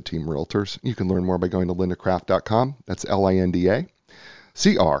Craft and Team Realtors. You can learn more by going to lindacraft.com. That's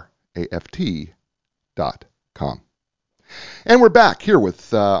LINDACRAFT.com. And we're back here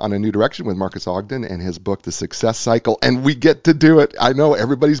with on A New Direction with Marques Ogden and his book, The Success Cycle. And we get to do it. I know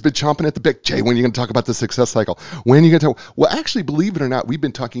everybody's been chomping at the bit. Jay, when are you going to talk about the success cycle? When are you going to talk? Well, actually, believe it or not, we've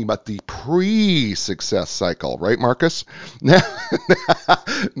been talking about the pre-success cycle, right, Marques? Now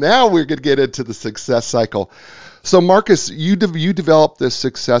we're going to get into the success cycle. So, Marques, you developed this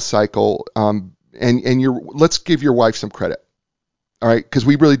success cycle, and let's give your wife some credit, all right? Because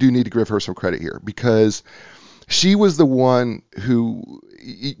we really do need to give her some credit here, because she was the one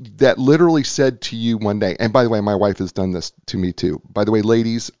that literally said to you one day, and by the way, my wife has done this to me too. By the way,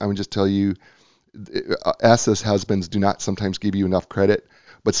 ladies, I would just tell you, us as husbands do not sometimes give you enough credit,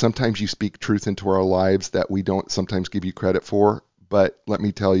 but sometimes you speak truth into our lives that we don't sometimes give you credit for. But let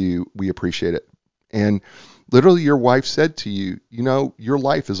me tell you, we appreciate it. And literally your wife said to you, your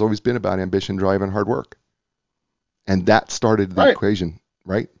life has always been about ambition, drive, and hard work. And that started the equation,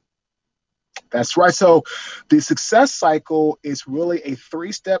 right? That's right. So the success cycle is really a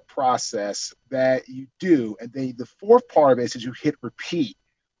 3-step process that you do. And then the fourth part of it is you hit repeat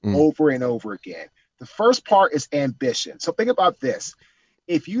Mm. over and over again. The first part is ambition. So think about this.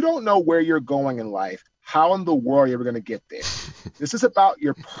 If you don't know where you're going in life, how in the world are you ever going to get there? This is about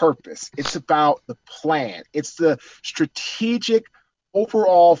your purpose. It's about the plan. It's the strategic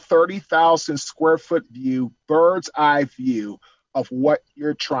overall 30,000 square foot view, bird's eye view of what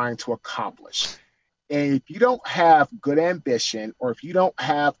you're trying to accomplish. And if you don't have good ambition, or if you don't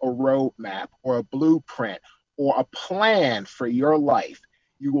have a roadmap or a blueprint or a plan for your life,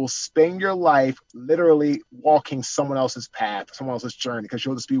 you will spend your life literally walking someone else's path, someone else's journey, because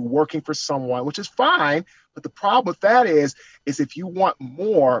you'll just be working for someone, which is fine. But the problem with that is if you want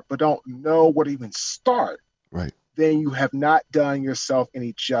more but don't know where to even start, Right. then you have not done yourself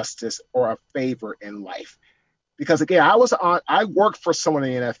any justice or a favor in life. Because again, I worked for someone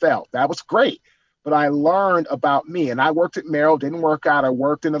in the NFL. That was great. But I learned about me. And I worked at Merrill, didn't work out. I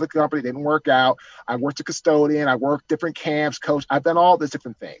worked in another company, didn't work out. I worked a custodian, I worked different camps, coach. I've done all these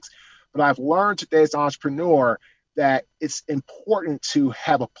different things. But I've learned today as an entrepreneur that it's important to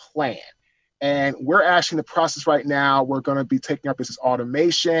have a plan. And we're actually in the process right now. We're going to be taking our business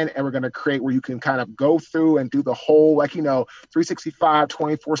automation, and we're going to create where you can kind of go through and do the whole, 365,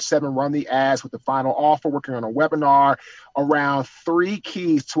 24/7, run the ads with the final offer, working on a webinar around 3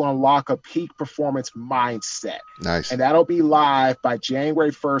 keys to unlock a peak performance mindset. Nice. And that'll be live by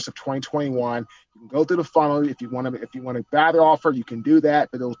January 1st of 2021. You can go through the funnel. If you want to buy the offer, you can do that,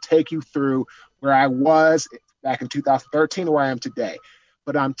 but it'll take you through where I was back in 2013 to where I am today.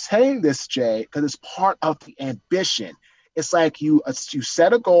 But I'm saying this, Jay, because it's part of the ambition. It's like you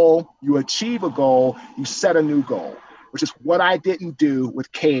set a goal, you achieve a goal, you set a new goal, which is what I didn't do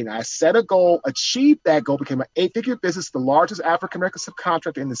with Kane. I set a goal, achieved that goal, became an 8-figure business, the largest African-American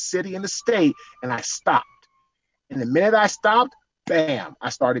subcontractor in the city and the state, and I stopped. And the minute I stopped, bam, I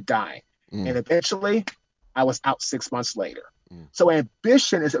started dying. And eventually, I was out 6 months later. So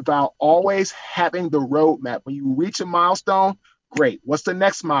ambition is about always having the roadmap. When you reach a milestone, great. What's the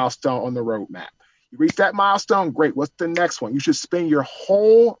next milestone on the roadmap? You reach that milestone, great. What's the next one? You should spend your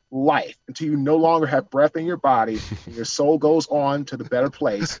whole life until you no longer have breath in your body and your soul goes on to the better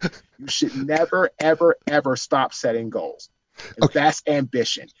place. You should never, ever, ever stop setting goals. And Okay. that's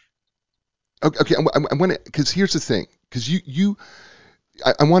ambition. Okay. I want to, because here's the thing, because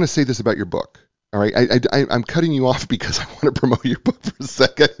I want to say this about your book. All right, I'm cutting you off because I want to promote your book for a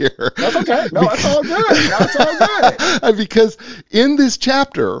second here. That's okay. No, that's all good. That's all good. Because in this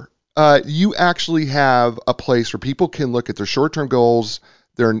chapter, you actually have a place where people can look at their short-term goals,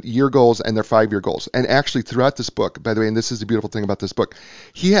 their year goals, and their 5-year goals. And actually, throughout this book, by the way, and this is the beautiful thing about this book,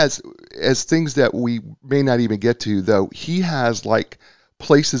 he has, as things that we may not even get to, though, he has like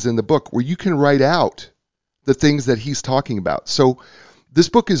places in the book where you can write out the things that he's talking about. So this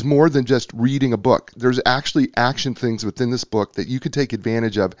book is more than just reading a book. There's actually action things within this book that you could take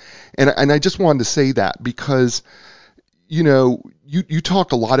advantage of. And I just wanted to say that because, you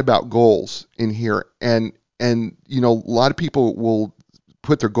talk a lot about goals in here, and a lot of people will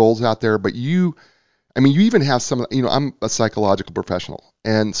put their goals out there, but you even have some, I'm a psychological professional.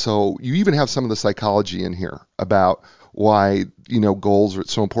 And so you even have some of the psychology in here about why, goals are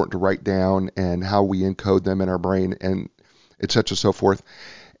so important to write down and how we encode them in our brain and et cetera, so forth.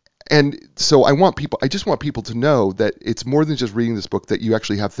 And so I just want people to know that it's more than just reading this book, that you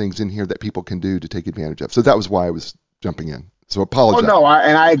actually have things in here that people can do to take advantage of. So that was why I was jumping in. So apologize. Oh,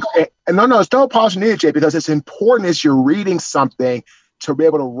 no, it's no apology needed, Jay, because it's important as you're reading something to be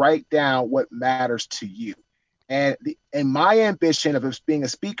able to write down what matters to you. And my ambition of being a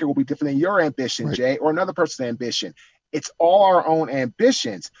speaker will be different than your ambition, Right. Jay, or another person's ambition. It's all our own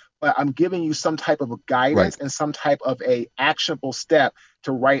ambitions, but I'm giving you some type of a guidance and some type of a actionable step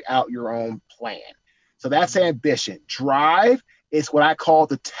to write out your own plan. So that's ambition. Drive is what I call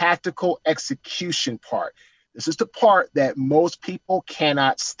the tactical execution part. This is the part that most people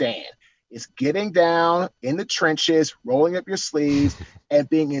cannot stand. It's getting down in the trenches, rolling up your sleeves, and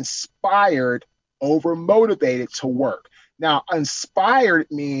being inspired over motivated to work. Now, inspired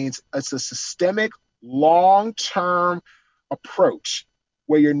means it's a systemic, long-term approach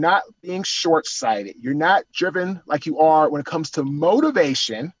where you're not being short-sighted. You're not driven like you are when it comes to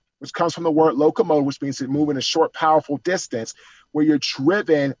motivation, which comes from the word locomotive, which means to move in a short, powerful distance, where you're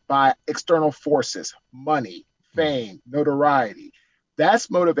driven by external forces, money, fame, notoriety. That's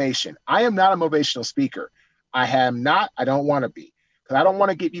motivation. I am not a motivational speaker. I am not. I don't want to be, because I don't want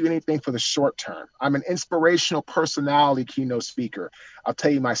to give you anything for the short term. I'm an inspirational personality keynote speaker. I'll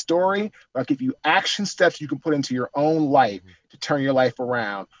tell you my story, but I'll give you action steps you can put into your own life to turn your life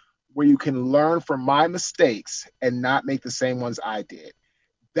around, where you can learn from my mistakes and not make the same ones I did.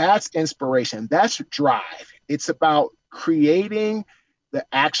 That's inspiration. That's drive. It's about creating the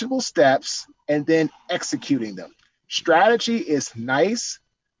actionable steps, and then executing them. Strategy is nice,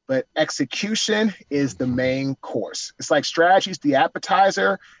 but execution is the main course. It's like strategy is the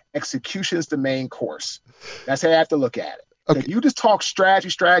appetizer, execution is the main course. That's how you have to look at it. Okay. If you just talk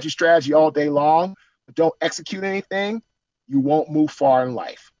strategy all day long, but don't execute anything, you won't move far in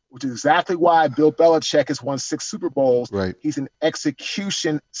life, which is exactly why Bill Belichick has won 6 Super Bowls. Right. He's an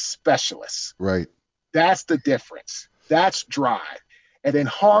execution specialist. Right. That's the difference. That's drive. And then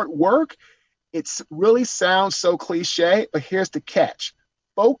hard work, it really sounds so cliche, but here's the catch.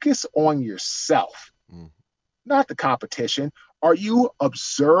 Focus on yourself, not the competition. Are you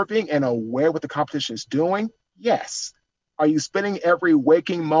observing and aware what the competition is doing? Yes. Are you spending every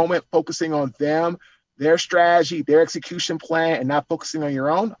waking moment focusing on them, their strategy, their execution plan, and not focusing on your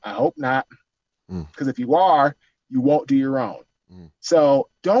own? I hope not. Because if you are, you won't do your own. So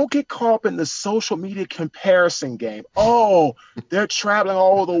don't get caught up in the social media comparison game. Oh, they're traveling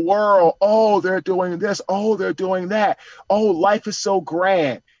all over the world. Oh, they're doing this. Oh, they're doing that. Oh, life is so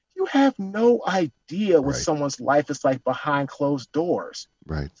grand. You have no idea what someone's life is like behind closed doors.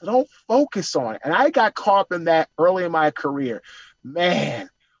 Right. So don't focus on it. And I got caught up in that early in my career. Man,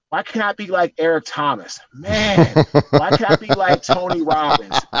 why can't I be like Eric Thomas? Man, why can't I be like Tony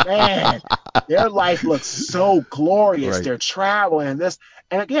Robbins? Man, their life looks so glorious. Right. They're traveling and this.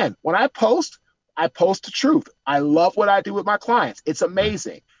 And again, when I post the truth. I love what I do with my clients. It's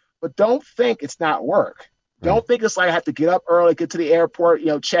amazing. But don't think it's not work. Don't think it's like I have to get up early, get to the airport,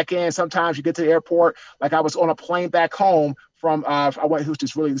 check in. Sometimes you get to the airport. Like I was on a plane back home from, this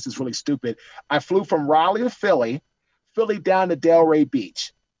is really stupid. I flew from Raleigh to Philly down to Delray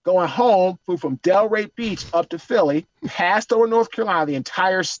Beach. Going home, flew from Delray Beach up to Philly, passed over North Carolina, the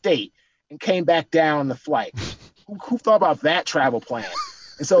entire state, and came back down the flight. Who thought about that travel plan?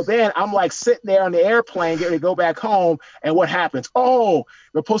 And so then I'm like sitting there on the airplane getting to go back home, and what happens? Oh,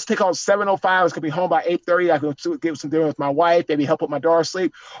 we're supposed to take off 7:05. I was gonna be home by 8:30. I could get some dinner with my wife, maybe help put my daughter to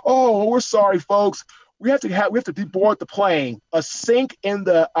sleep. Oh, we're sorry, folks. We have to deboard the plane. A sink in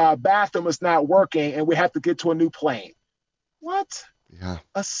the bathroom is not working, and we have to get to a new plane. What? Yeah.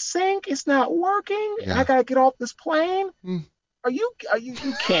 A sink is not working, and Yeah. I gotta get off this plane. Are you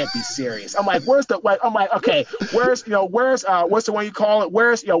can't be serious. I'm like, where's the okay, where's what's the one you call it?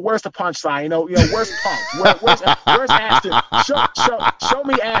 Where's the punchline? Where's Punk? Where's Ashton? Show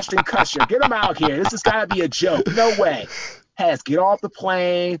me Ashton Kutcher. Get him out here. This has gotta be a joke. No way. Get off the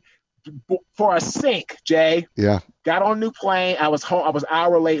plane for a sink, Jay. Yeah. Got on a new plane. I was home. I was an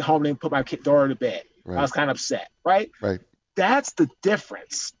hour late home and put my daughter to bed. Right. I was kind of upset, right? Right. That's the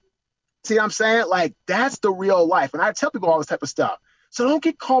difference. See what I'm saying? Like, that's the real life. And I tell people all this type of stuff. So don't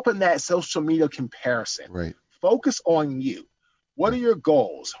get caught up in that social media comparison. Right. Focus on you. What are your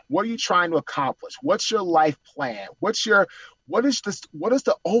goals? What are you trying to accomplish? What's your life plan? What is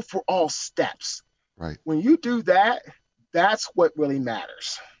the overall steps? Right. When you do that, that's what really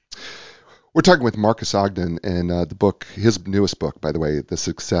matters. We're talking with Marques Ogden, and the book, his newest book, by the way, The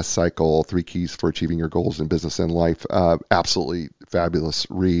Success Cycle, 3 Keys for Achieving Your Goals in Business and Life. Absolutely fabulous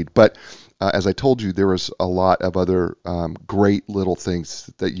read. But as I told you, there was a lot of other great little things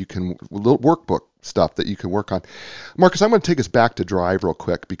that you can, little workbook stuff that you can work on. Marques, I'm going to take us back to drive real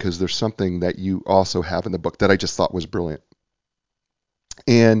quick, because there's something that you also have in the book that I just thought was brilliant.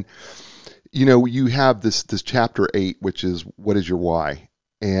 And, you have this chapter 8, which is, what is your why?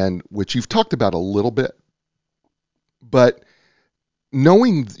 And which you've talked about a little bit, but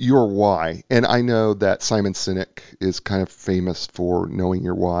knowing your why, and I know that Simon Sinek is kind of famous for knowing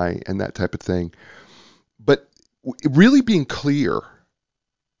your why and that type of thing, but really being clear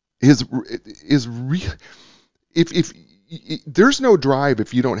is real. If there's no drive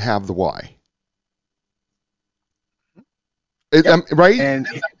if you don't have the why, right? And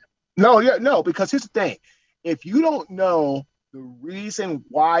no, because here's the thing: if you don't know the reason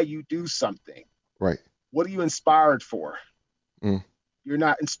why you do something, Right. what are you inspired for? You're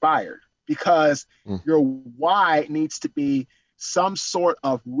not inspired, because your why needs to be some sort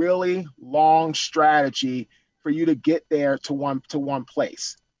of really long strategy for you to get there to one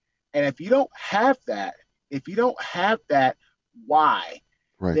place. And if you don't have that why,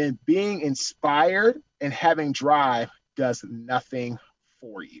 Right. then being inspired and having drive does nothing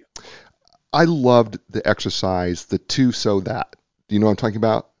for you. I loved the exercise, the two so that. Do you know what I'm talking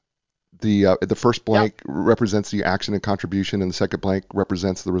about? The first blank represents the action and contribution, and the second blank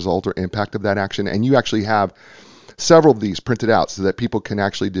represents the result or impact of that action. And you actually have several of these printed out so that people can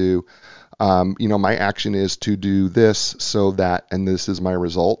actually do, my action is to do this so that, and this is my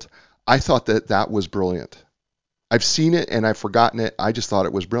result. I thought that was brilliant. I've seen it and I've forgotten it. I just thought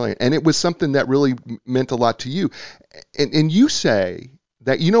it was brilliant. And it was something that really meant a lot to you. And you say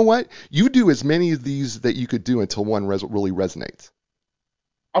that, you know what? You do as many of these that you could do until one really resonates.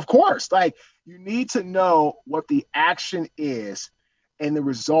 Of course, like you need to know what the action is and the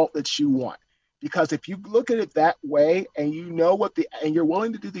result that you want. Because if you look at it that way and you know and you're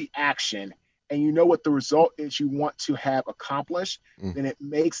willing to do the action and you know what the result is you want to have accomplished, Mm. then it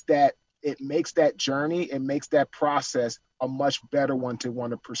makes that journey, it makes that process a much better one to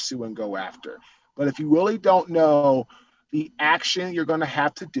want to pursue and go after. But if you really don't know the action you're going to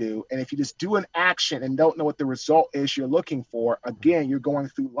have to do, and if you just do an action and don't know what the result is you're looking for, again, you're going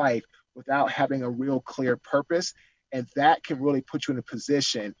through life without having a real clear purpose. And that can really put you in a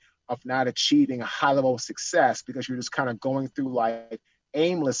position of not achieving a high level of success because you're just kind of going through life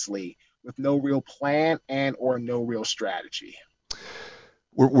aimlessly with no real plan and or no real strategy.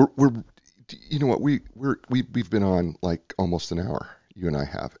 We're you know what, we've been on like almost an hour, you and I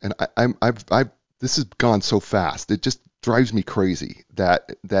have, and I've this has gone so fast. It just drives me crazy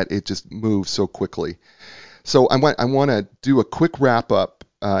that it just moves so quickly. So I want to do a quick wrap up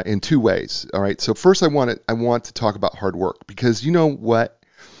in two ways. All right. So first, I want to talk about hard work, because you know what,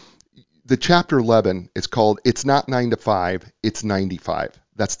 the chapter 11 is called "It's Not 9 to 5, It's 95."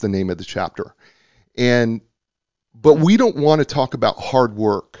 That's the name of the chapter. And but we don't want to talk about hard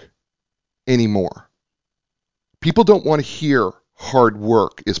work anymore. People don't want to hear hard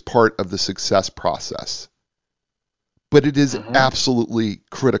work is part of the success process, but it is Mm-hmm. absolutely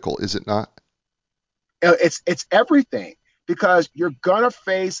critical, is it not? It's everything because you're gonna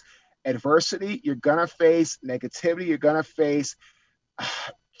face adversity, you're gonna face negativity, you're gonna face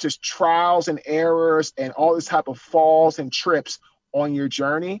just trials and errors and all this type of falls and trips on your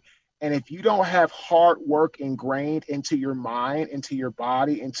journey. And if you don't have hard work ingrained into your mind, into your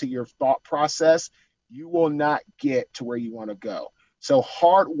body, into your thought process, you will not get to where you want to go. So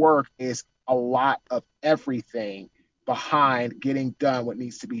hard work is a lot of everything behind getting done what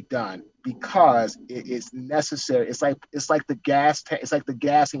needs to be done because it is necessary. It's like the gas tank, it's like the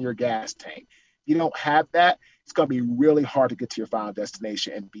gas in your gas tank. If you don't have that, it's going to be really hard to get to your final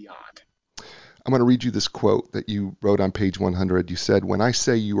destination and beyond. I'm going to read you this quote that you wrote on page 100. You said, "When I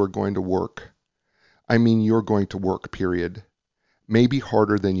say you are going to work, I mean you're going to work, period. Maybe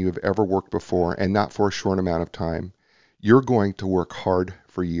harder than you have ever worked before, and not for a short amount of time. You're going to work hard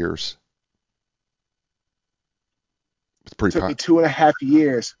for years." It's It pretty took me powerful. 2.5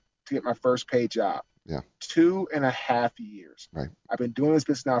 years to get my first paid job. Yeah, 2.5 years. right. I've been doing this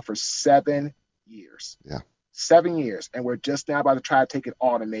business now for 7 years. Yeah, 7 years. And we're just now about to try to take it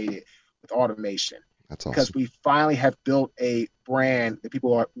automated with automation that's because awesome. we finally have built a brand that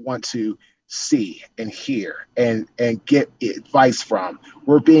people want to see and hear and get advice from.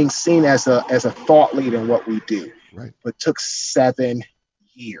 We're being seen as a thought leader in what we do. Right, But it took 7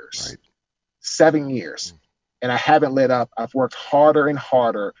 years. right. 7 years. Mm. And I haven't let up. I've worked harder and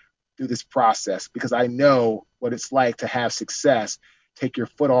harder through this process because I know what it's like to have success, take your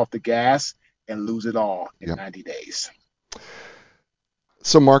foot off the gas, and lose it all in Yep. 90 days.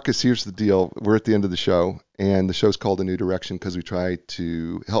 So, Marcus, here's the deal. We're at the end of the show, and the show's called A New Direction because we try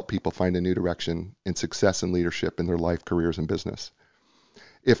to help people find a new direction in success and leadership in their life, careers, and business.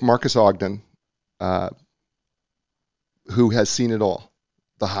 If Marcus Ogden, uh, who has seen it all,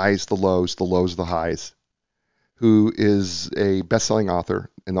 the highs, the lows, the highs, who is a best-selling author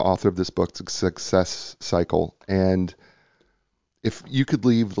and the author of this book, The Success Cycle, and if you could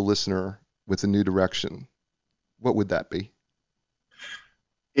leave the listener with a new direction, what would that be?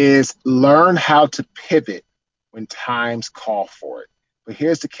 Is learn how to pivot when times call for it. But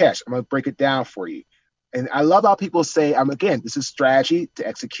here's the catch. I'm going to break it down for you. And I love how people say, again, this is strategy to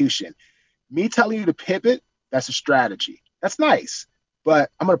execution. Me telling you to pivot, that's a strategy. That's nice.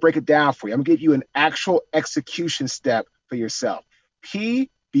 But I'm going to break it down for you. I'm going to give you an actual execution step for yourself. Be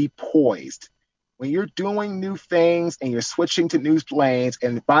poised. When you're doing new things and you're switching to new lanes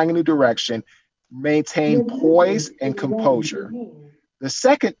and finding a new direction, maintain poise and composure. The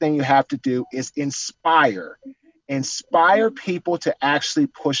second thing you have to do is inspire. Inspire people to actually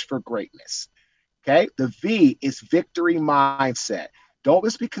push for greatness. Okay. The V is victory mindset. Don't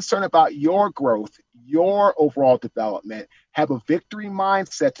just be concerned about your growth, your overall development. Have a victory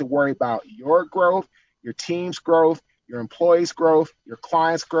mindset to worry about your growth, your team's growth, your employees' growth, your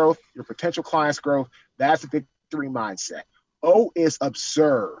clients' growth, your potential clients' growth. That's a victory mindset. O is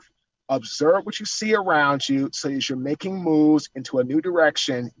observe. Observe what you see around you so as you're making moves into a new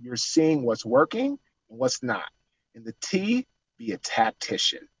direction, you're seeing what's working and what's not. And the T, be a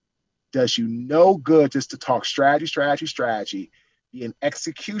tactician. Does you no good just to talk strategy, strategy, strategy. Be an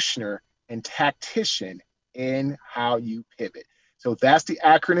executioner and tactician in how you pivot. So that's the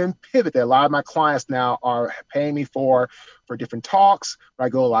acronym PIVOT that a lot of my clients now are paying me for different talks where I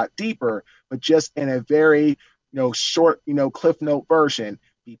go a lot deeper, but just in a very short, cliff note version.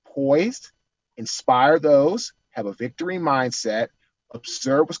 Be poised, inspire those, have a victory mindset,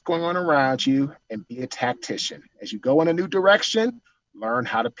 observe what's going on around you, and be a tactician. As you go in a new direction, learn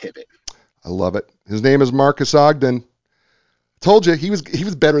how to pivot. I love it. His name is Marques Ogden. Told you he was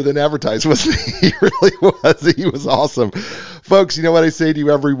better than advertised, wasn't he? He really was. He was awesome. Folks, you know what I say to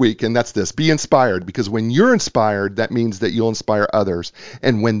you every week, and that's this: be inspired, because when you're inspired, that means that you'll inspire others.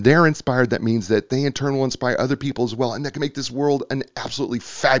 And when they're inspired, that means that they in turn will inspire other people as well, and that can make this world an absolutely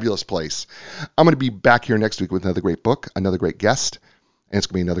fabulous place. I'm going to be back here next week with another great book, another great guest, and it's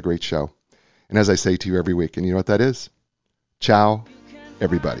going to be another great show. And as I say to you every week, and you know what that is? Ciao,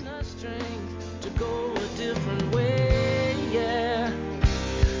 everybody.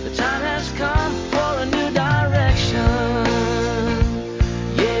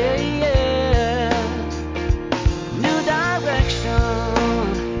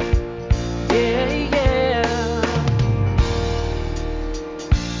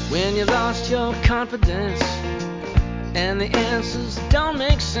 When you lost your confidence and the answers don't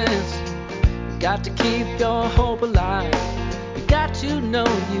make sense, you got to keep your hope alive. You got to know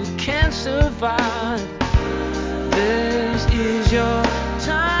you can survive. This is your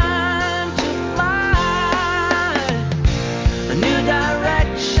time to fly. A new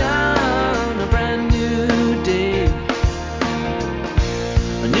direction, a brand new day.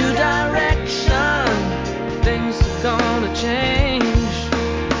 A new direction, things are gonna change.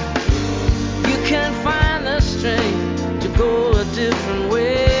 You can find the strength to go a different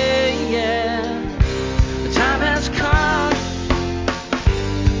way, yeah. The time has come.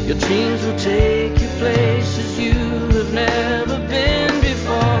 Your dreams will take you places you have never been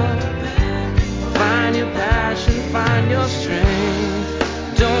before. Find your passion, find your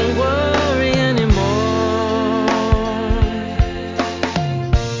strength. Don't worry anymore.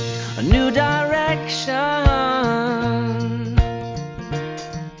 A new direction.